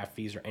overdraft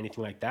fees or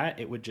anything like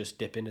that. It would just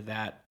dip into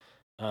that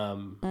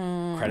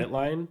credit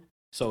line.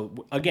 So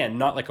again,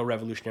 not like a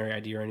revolutionary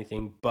idea or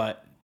anything,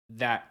 but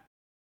that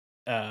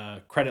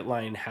credit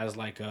line has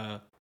like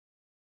a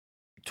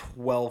 12%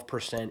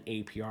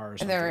 APR or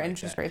something. Their like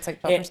interest that. rate's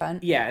like 12%.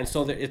 Yeah, and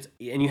so and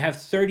you have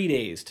 30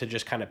 days to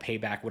just kind of pay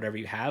back whatever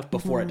you have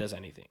before it does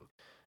anything.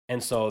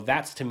 And so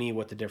that's to me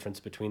what the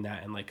difference between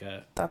that and like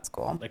a that's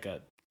cool. Like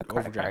a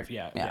credit overdraft,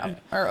 card. yeah.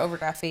 Or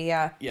overdraft fee,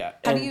 yeah. Yeah.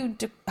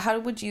 How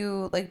would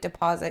you like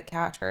deposit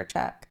cash or a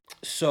check?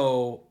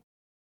 So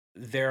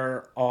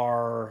there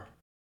are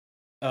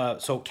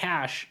so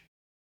cash,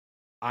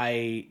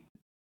 I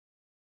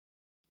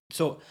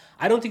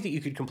don't think that you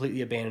could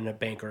completely abandon a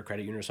bank or a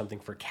credit union or something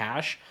for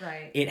cash.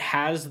 Right. It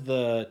has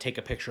the take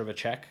a picture of a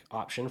check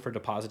option for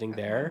depositing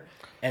there.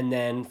 And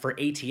then for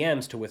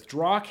ATMs to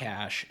withdraw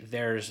cash,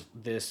 there's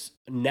this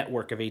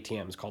network of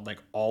ATMs called like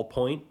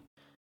Allpoint,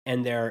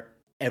 and they're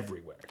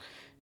everywhere.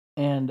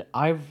 And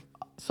I've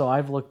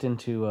looked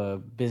into a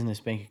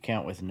business bank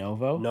account with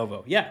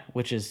Novo, yeah.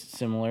 which is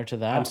similar to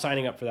that. I'm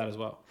signing up for that as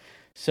well.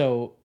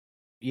 So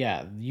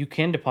yeah, you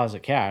can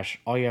deposit cash.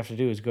 All you have to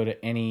do is go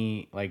to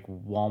any like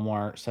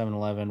Walmart,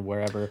 7-Eleven,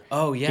 wherever.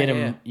 Oh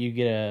yeah, You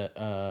get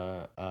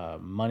a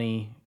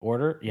money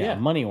order. Yeah.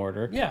 Money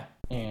order. Yeah.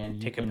 And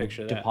you take a can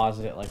picture of that.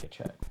 deposit it like a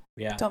check.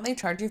 Yeah. Don't they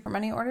charge you for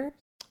money orders?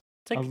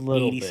 It's like a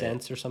little 80 bit.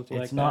 cents or something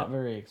like that. It's not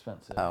very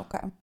expensive. Oh,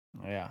 okay.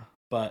 Yeah.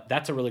 But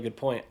that's a really good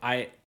point.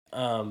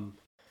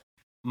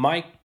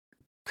 My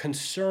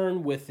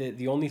concern with it,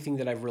 the only thing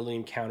that I've really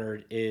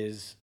encountered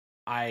is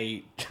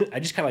I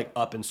just kind of like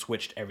up and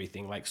switched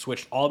everything, like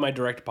switched all of my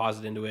direct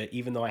deposit into it,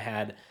 even though I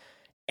had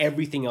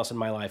everything else in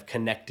my life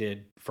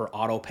connected for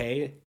auto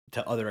pay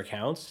to other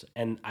accounts.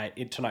 And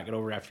to not get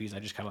overdraft fees, I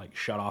just kind of like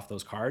shut off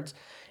those cards.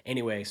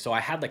 Anyway, so I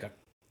had like a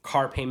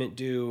car payment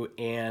due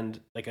and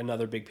like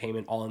another big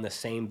payment all in the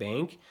same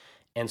bank.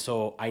 And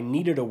so I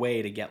needed a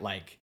way to get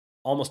like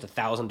almost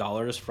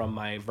 $1,000 from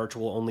my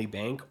virtual only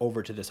bank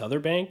over to this other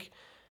bank.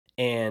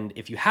 And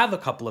if you have a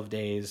couple of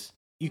days,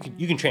 you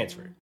can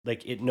transfer.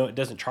 Like it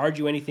doesn't charge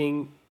you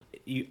anything.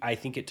 I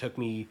think it took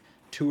me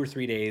 2 or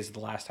 3 days the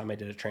last time I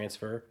did a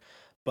transfer.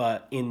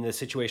 But in the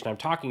situation I'm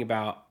talking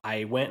about,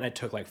 I went and I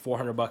took like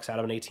 $400 out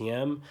of an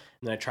ATM, and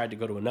then I tried to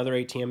go to another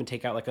ATM and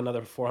take out like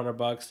another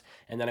 $400,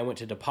 and then I went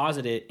to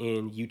deposit it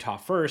in Utah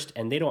First,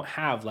 and they don't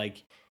have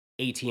like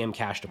ATM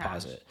cash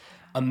deposit.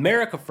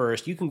 America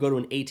First, you can go to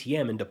an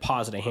ATM and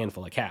deposit a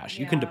handful of cash.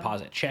 You can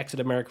deposit checks at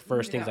America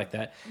First, things like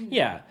that.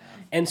 Yeah.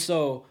 And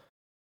so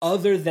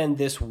other than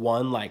this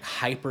one like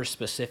hyper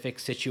specific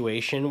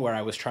situation where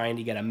I was trying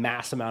to get a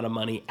mass amount of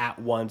money at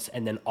once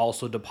and then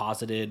also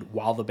deposited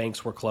while the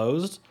banks were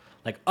closed,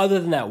 like other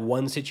than that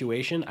one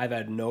situation, I've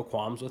had no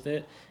qualms with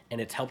it,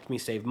 and it's helped me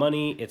save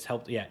money. It's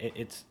helped. Yeah.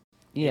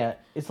 Yeah.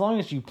 As long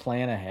as you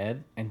plan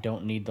ahead and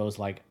don't need those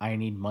like I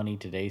need money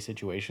today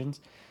situations,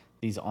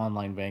 these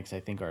online banks I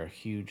think are a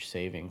huge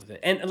savings.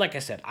 And like I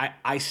said,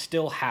 I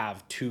still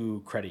have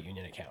 2 credit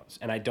union accounts,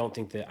 and I don't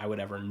think that I would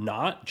ever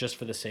not, just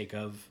for the sake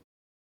of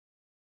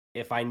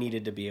if I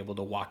needed to be able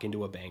to walk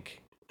into a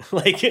bank,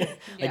 like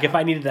if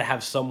I needed to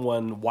have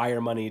someone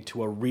wire money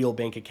to a real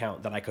bank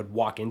account that I could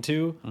walk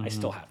into, I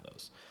still have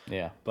those.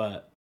 Yeah.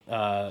 But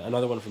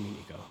another one from you,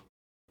 Nico.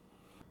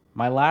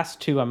 My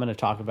last 2 I'm going to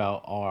talk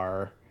about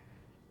are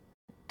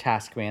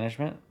task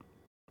management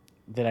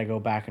that I go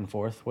back and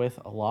forth with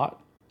a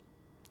lot.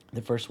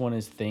 The first one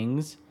is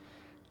Things.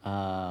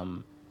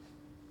 And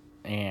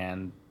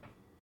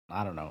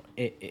I don't know.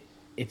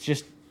 It's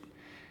just,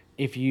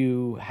 if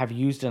you have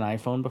used an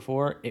iPhone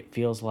before, it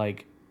feels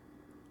like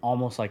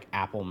almost like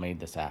Apple made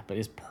this app. It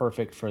is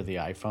perfect for the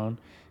iPhone.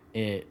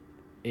 It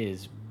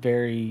is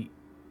very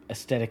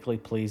aesthetically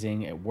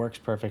pleasing. It works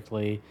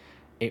perfectly.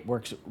 It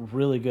works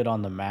really good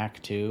on the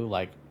Mac too.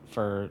 Like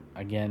for,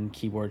 again,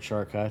 keyboard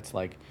shortcuts,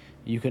 like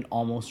you can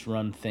almost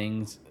run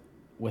things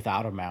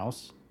without a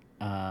mouse,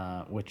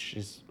 which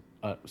is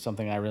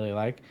something I really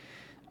like.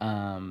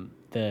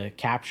 The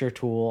capture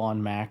tool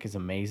on Mac is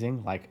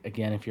amazing. Like,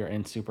 again, if you're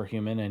in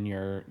Superhuman and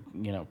you're,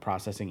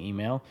 processing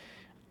email,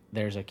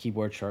 there's a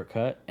keyboard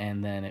shortcut,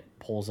 and then it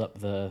pulls up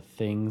the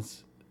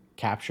things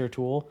capture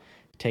tool,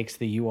 takes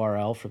the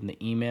URL from the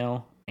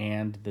email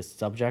and the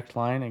subject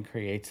line and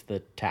creates the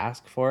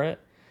task for it.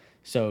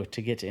 So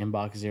to get to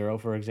inbox 0,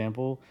 for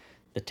example,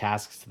 the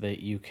tasks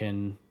that you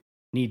can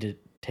need to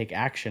take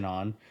action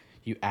on,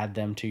 you add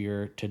them to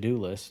your to-do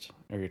list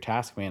or your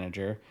task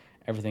manager.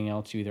 Everything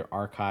else you either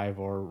archive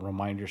or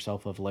remind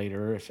yourself of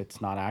later if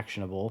it's not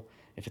actionable.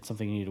 If it's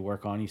something you need to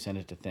work on, you send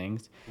it to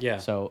things. Yeah.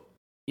 So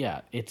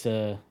yeah, it's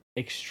a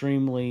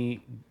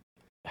extremely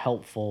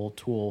helpful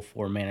tool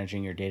for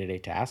managing your day-to-day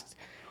tasks.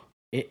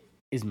 It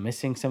is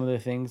missing some of the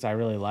things I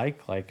really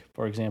like,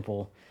 for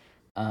example,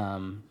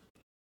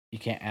 you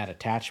can't add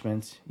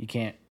attachments, you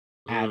can't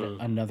add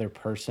another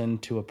person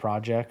to a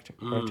project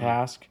or a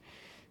task,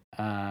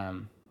 a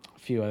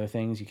few other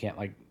things you can't,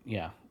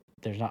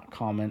 there's not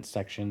comment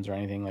sections or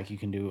anything like you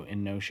can do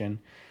in Notion.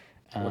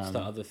 What's the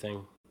other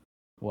thing?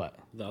 What?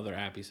 The other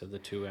app, you said the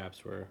 2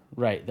 apps were...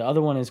 Right. The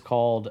other one is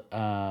called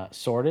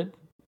Sorted,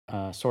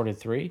 Sorted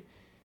 3.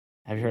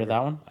 Have you heard of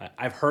that one?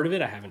 I've heard of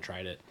it. I haven't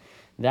tried it.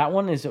 That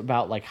one is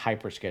about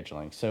hyper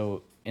scheduling.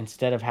 So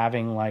instead of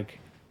having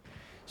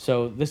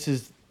so this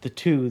is the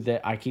 2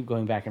 that I keep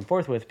going back and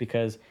forth with,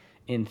 because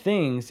in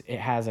Things, it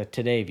has a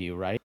today view,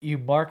 right? You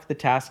mark the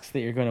tasks that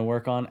you're going to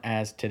work on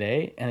as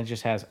today, and it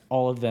just has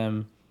all of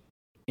them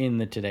in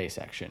the today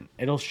section.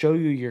 It'll show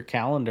you your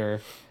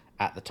calendar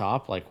at the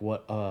top, like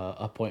what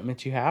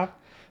appointments you have.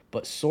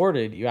 But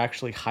Sorted, you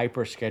actually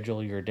hyper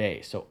schedule your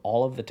day. So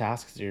all of the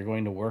tasks that you're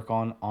going to work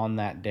on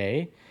that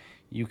day,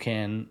 you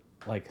can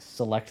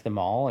select them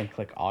all and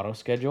click auto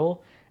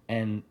schedule.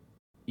 And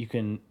you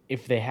can,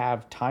 if they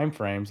have time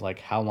frames, like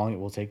how long it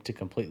will take to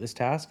complete this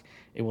task,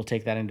 it will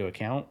take that into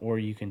account. Or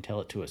you can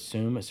tell it to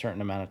assume a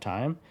certain amount of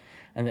time,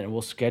 and then it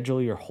will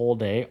schedule your whole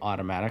day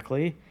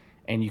automatically.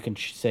 And you can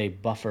say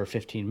buffer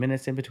 15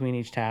 minutes in between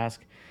each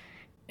task.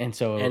 And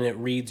it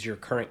reads your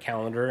current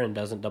calendar and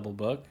doesn't double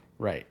book?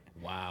 Right.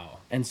 Wow.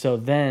 And so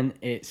then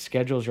it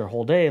schedules your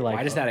whole day.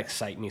 Why does that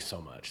excite me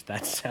so much?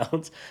 That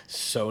sounds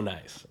so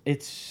nice.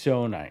 It's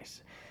so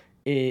nice.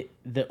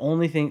 The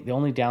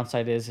only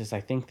downside is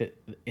I think that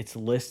its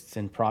lists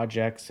and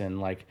projects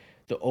and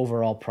the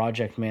overall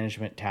project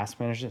management, task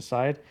management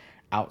side,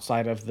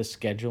 outside of the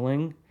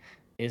scheduling,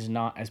 is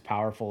not as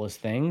powerful as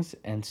Things.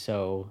 And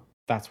so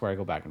that's where I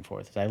go back and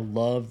forth. I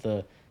love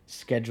the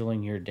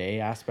scheduling your day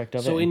aspect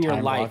of it. So in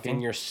your life, blocking.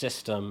 in your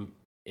system,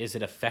 is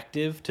it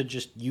effective to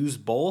just use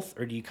both,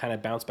 or do you kind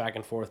of bounce back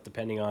and forth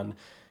depending on,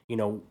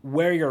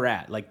 where you're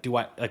at?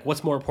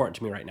 What's more important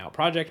to me right now?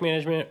 Project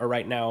management, or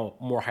right now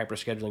more hyper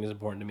scheduling is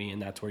important to me,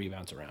 and that's where you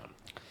bounce around?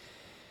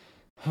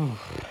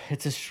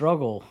 It's a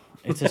struggle.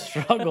 It's a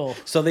struggle.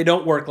 So they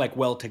don't work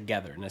well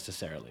together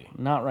necessarily.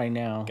 Not right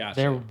now.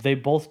 Gotcha. They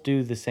both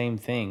do the same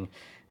thing.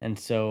 And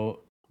so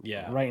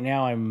yeah, right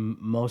now I'm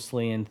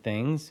mostly in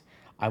Things.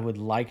 I would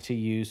like to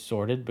use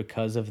Sorted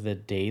because of the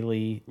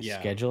daily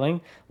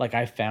scheduling.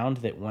 I found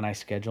that when I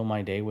schedule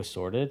my day with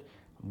Sorted,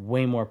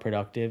 way more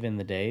productive in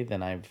the day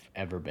than I've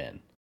ever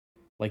been.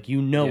 What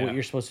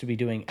you're supposed to be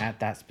doing at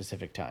that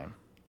specific time.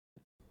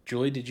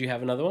 Julie, did you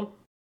have another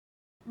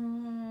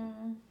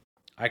one?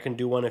 I can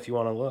do one if you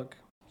want to look.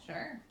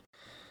 Sure.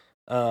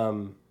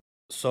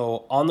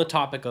 So on the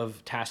topic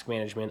of task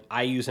management,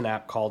 I use an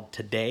app called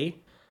Today.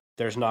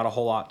 There's not a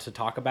whole lot to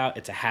talk about.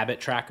 It's a habit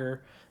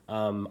tracker.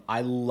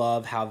 I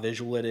love how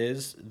visual it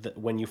is.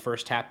 When you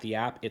first tap the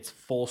app, it's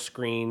full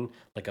screen,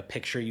 like a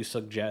picture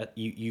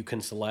you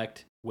can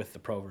select with the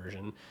Pro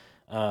version.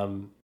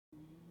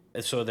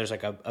 So there's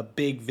a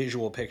big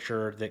visual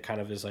picture that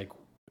kind of is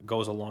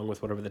goes along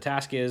with whatever the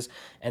task is.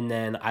 And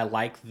then I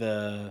like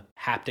the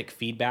haptic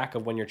feedback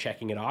of when you're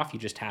checking it off. You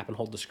just tap and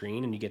hold the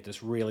screen and you get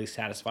this really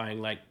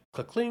satisfying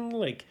click-cling,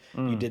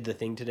 you did the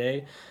thing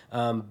today.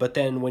 But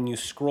then when you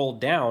scroll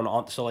down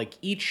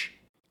each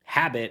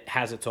habit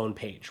has its own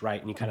page, right?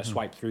 And you kind of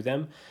swipe through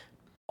them.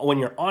 When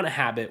you're on a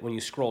habit, when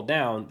you scroll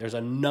down, there's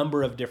a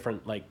number of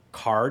different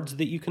cards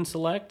that you can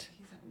select.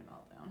 He's having a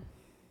meltdown.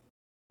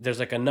 There's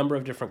a number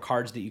of different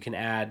cards that you can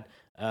add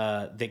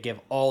that give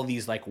all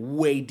these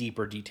way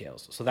deeper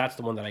details. So that's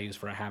the one that I use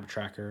for a habit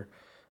tracker.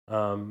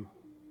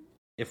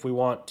 If we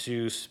want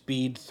to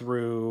speed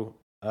through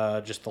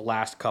just the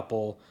last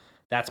couple,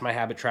 that's my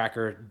habit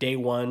tracker. Day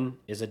 1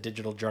 is a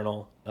digital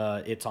journal.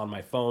 It's on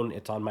my phone.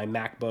 It's on my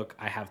MacBook.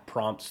 I have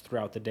prompts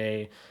throughout the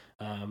day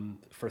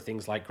for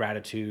things like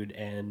gratitude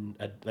and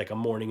a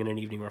morning and an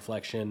evening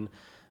reflection.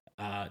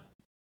 A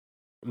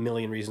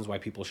million reasons why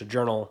people should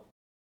journal.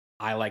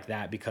 I like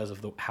that because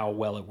of how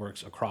well it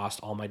works across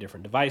all my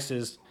different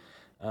devices.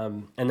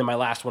 And then my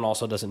last one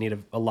also doesn't need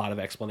a lot of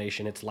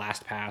explanation. It's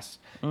LastPass.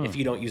 If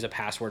you don't use a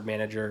password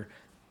manager,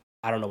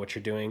 I don't know what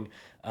you're doing.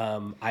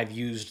 I've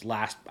used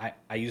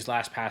I use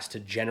LastPass to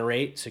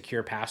generate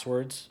secure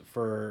passwords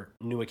for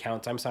new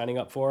accounts I'm signing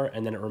up for,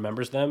 and then it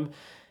remembers them.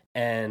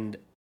 And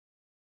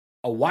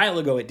a while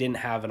ago, it didn't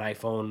have an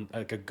iPhone,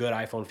 like a good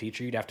iPhone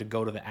feature. You'd have to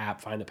go to the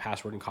app, find the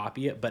password, and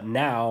copy it. But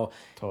now,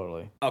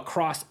 Totally.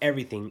 across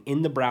everything,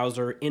 in the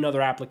browser, in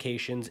other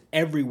applications,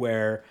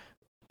 everywhere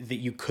that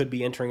you could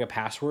be entering a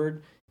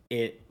password,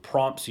 it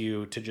prompts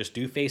you to just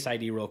do Face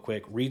ID real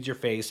quick, reads your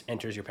face,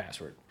 enters your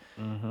password.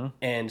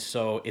 And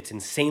so it's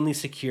insanely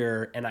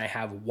secure, and I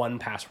have one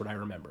password I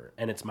remember,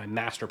 and it's my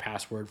master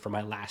password for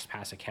my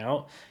LastPass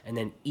account. And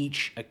then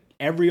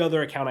every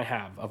other account I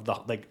have of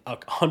the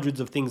hundreds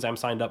of things I'm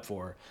signed up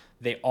for,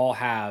 they all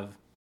have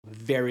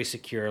very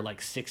secure,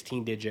 like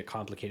 16-digit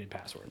complicated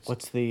passwords.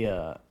 What's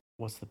the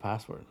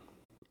password?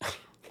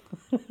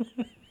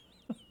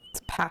 It's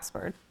a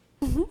password.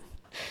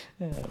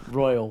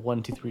 Royal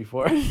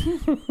 1234.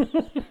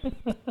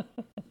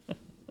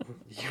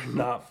 You're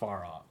not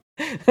far off.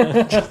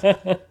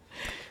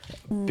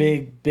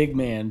 Big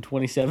man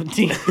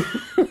 2017.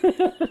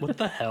 What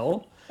the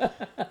hell?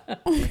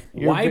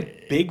 Why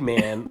big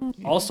man?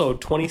 Also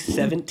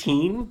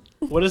 2017?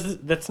 What is this?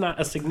 That's not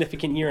a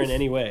significant year in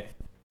any way.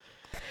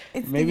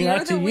 It's Maybe the year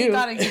not to that we you.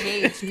 got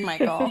engaged,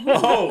 Michael.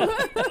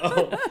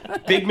 Oh,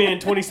 big man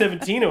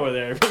 2017 over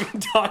there.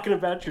 Talking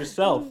about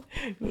yourself.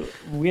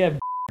 We have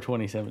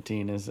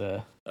 2017 as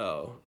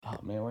Oh. oh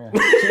man, where?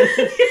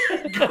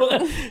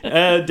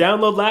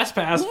 Download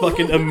LastPass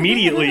fucking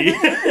immediately.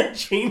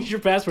 Change your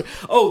password.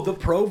 Oh, the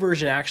Pro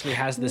version actually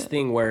has this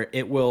thing where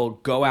it will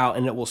go out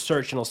and it will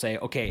search and it'll say,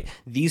 okay,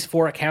 these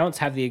 4 accounts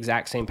have the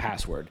exact same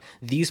password.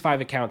 These 5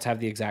 accounts have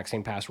the exact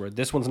same password.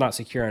 This one's not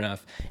secure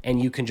enough.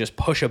 And you can just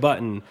push a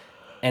button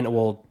and it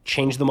will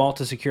change them all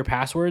to secure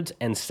passwords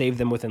and save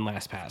them within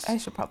LastPass. I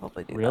should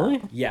probably do Really?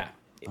 that. Yeah.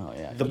 Oh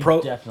yeah. The you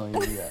Pro- definitely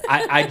do that.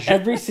 I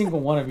Every single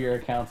one of your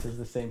accounts is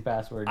the same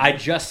password. I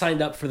just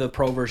signed up for the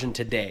Pro version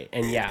today,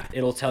 and yeah,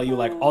 it'll tell you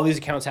like all these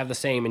accounts have the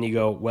same, and you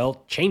go,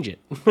 well, change it.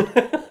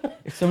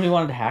 If somebody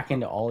wanted to hack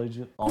into all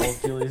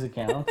of Julie's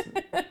accounts,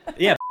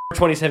 Yeah,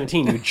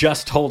 2017, you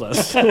just told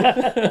us.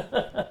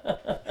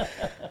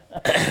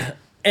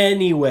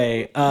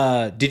 Anyway,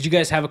 did you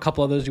guys have a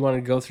couple others you wanted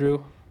to go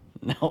through?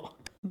 no.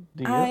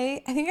 Do you?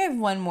 I think I have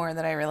one more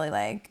that I really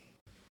like.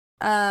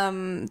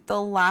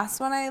 The last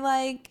one I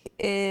like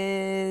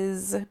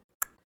is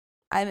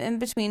I'm in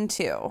between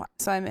 2.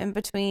 So I'm in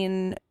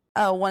between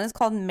one is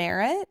called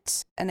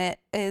Merit, and it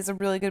is a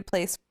really good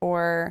place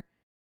for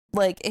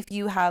like if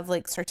you have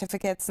like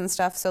certificates and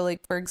stuff. So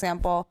like for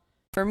example,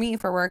 for me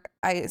for work,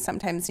 I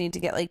sometimes need to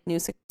get like new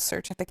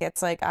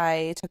certificates. Like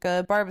I took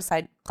a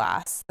barbicide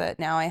class that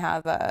now I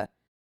have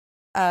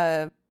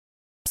a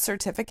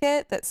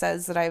certificate that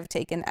says that I've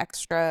taken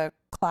extra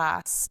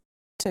class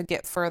to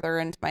get further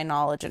into my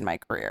knowledge in my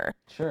career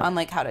Sure. on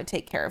like how to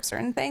take care of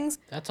certain things.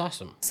 That's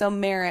awesome. So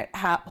Merit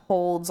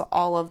holds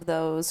all of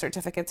those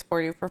certificates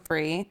for you for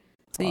free.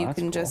 So Oh, you that's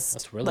can cool. just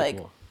That's really like,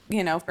 cool.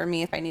 you know, for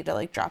me, if I need to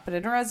like drop it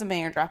in a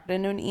resume or drop it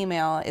into an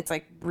email, it's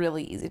like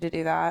really easy to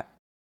do that.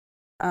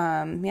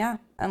 Yeah.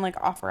 And like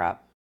OfferUp.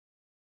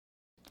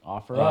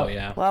 Offer Oh up.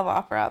 yeah, Love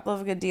OfferUp.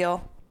 Love a good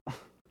deal.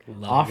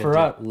 Love a Offer good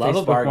up. deal. Love a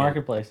Facebook bargain.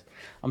 Marketplace.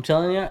 I'm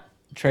telling you,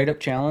 trade up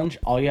challenge.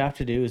 All you have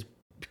to do is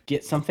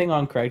get something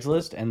on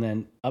Craigslist and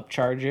then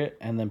upcharge it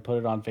and then put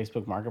it on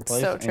Facebook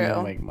Marketplace. So And you'll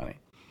true. make money.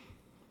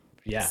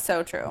 Yeah,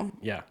 So true.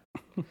 yeah,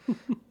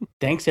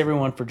 Thanks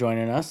everyone for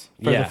joining us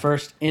for Yeah. the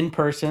first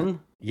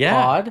in-person yeah.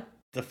 pod.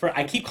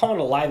 I keep calling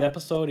it a live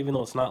episode, even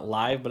though it's not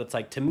live. But it's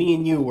like to me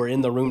and you, we're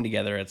in the room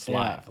together. It's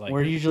live. Like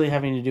We're usually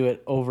having to do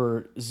it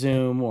over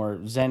Zoom or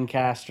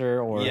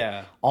Zencaster or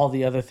Yeah. all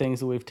the other things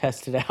that we've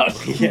tested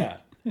out. yeah.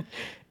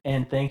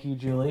 And thank you,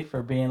 Julie,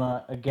 for being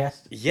a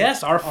guest.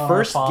 Yes, our On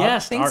first our pod.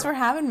 guest. Thanks for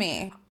having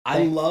me. I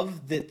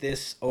love that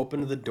this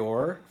opened the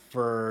door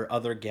for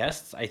other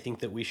guests. I think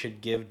that we should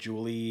give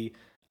Julie,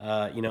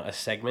 a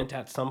segment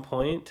at some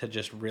point to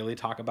just really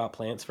talk about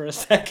plants for a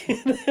second.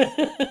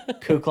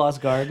 Kukla's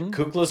Garden.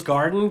 Kukla's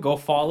Garden, go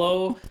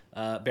follow.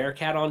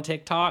 Bearcat on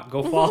TikTok,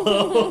 go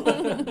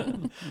follow.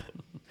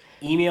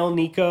 Email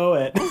Nico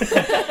at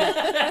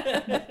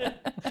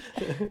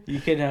You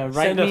can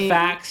write send me a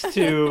fax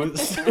to.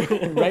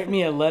 write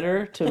me a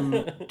letter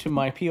to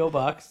my PO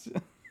box.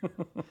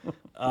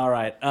 All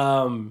right.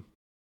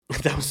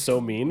 That was so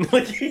mean.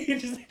 Like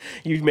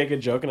you make a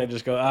joke and I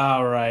just go,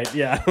 all right,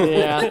 yeah.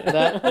 Yeah,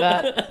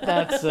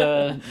 that's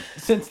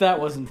since that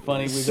wasn't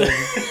funny, we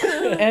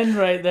gotta end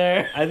right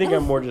there. I think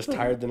I'm more just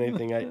tired than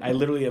anything. I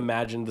literally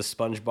imagined the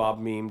SpongeBob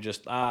meme.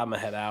 Just I'm gonna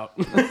head out.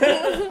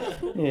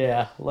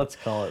 Yeah, let's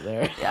call it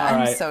there. Yeah, All I'm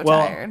right. so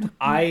Well, tired.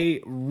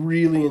 I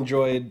really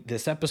enjoyed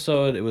this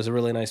episode. It was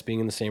really nice being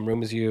in the same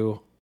room as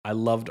you. I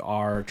loved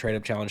our trade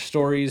up challenge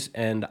stories,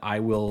 and I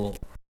will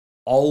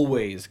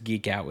always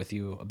geek out with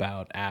you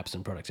about apps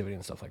and productivity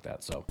and stuff like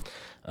that. So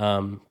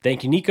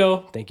thank you,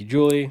 Nico. Thank you,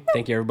 Julie.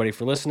 Thank you, everybody,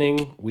 for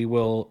listening. We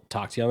will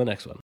talk to you on the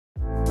next one.